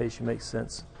that notation makes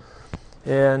sense.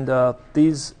 And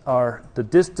these are the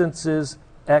distances,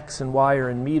 X and Y are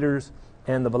in meters,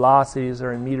 and the velocities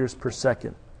are in meters per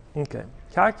second. Okay,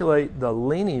 calculate the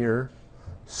linear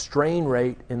strain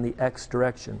rate in the X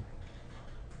direction.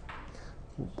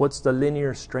 What's the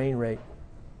linear strain rate?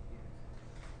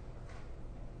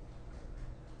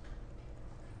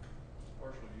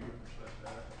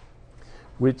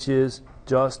 Which is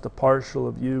just the partial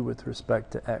of U with respect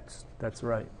to X. That's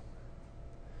right.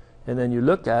 And then you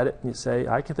look at it and you say,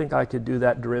 I think I could do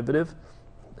that derivative.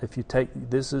 If you take,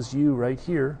 this is U right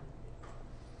here.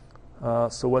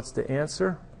 So what's the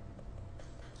answer?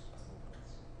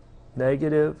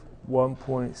 Negative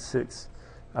 1.6.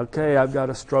 Okay, I've got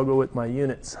to struggle with my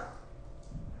units.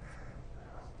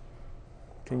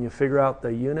 Can you figure out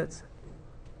the units?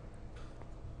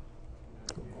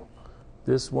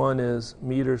 This one is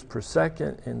meters per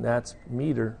second, and that's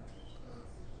meter.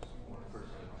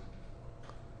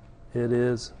 It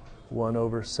is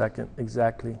 1/2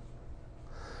 exactly.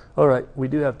 All right, we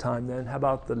do have time then. How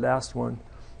about the last one?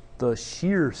 The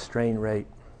shear strain rate.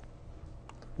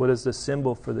 What is the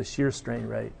symbol for the shear strain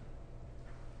rate?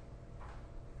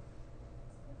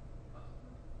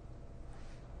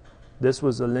 This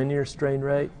was a linear strain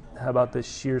rate. How about the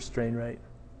shear strain rate?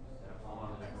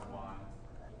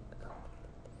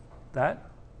 That?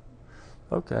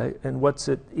 Okay, and what's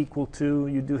it equal to?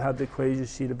 You do have the equation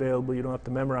sheet available. You don't have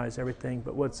to memorize everything,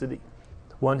 but what's it?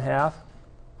 1/2?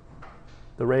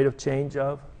 The rate of change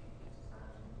of?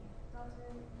 Delta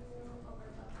U over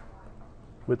delta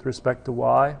Y. With respect to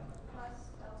Y?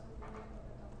 Plus delta U over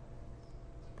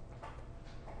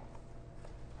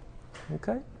delta X.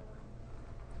 Okay.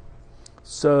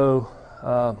 So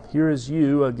here is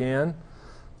U again.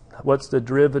 What's the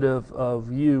derivative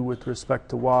of U with respect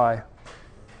to Y?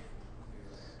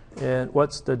 And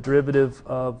what's the derivative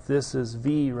of this is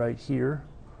V right here?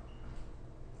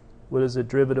 What is the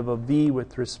derivative of V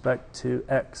with respect to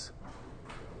X?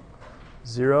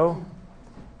 0.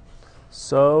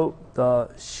 So the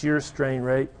shear strain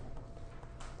rate,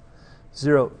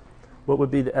 0. What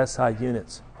would be the SI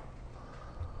units?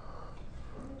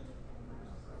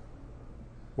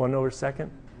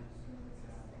 1/2?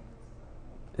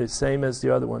 It's same as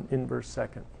the other one, inverse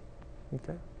second.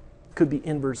 Okay. Could be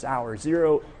inverse hour.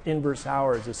 0 inverse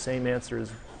hour is the same answer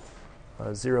as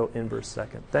 0 inverse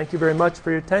second. Thank you very much for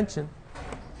your attention.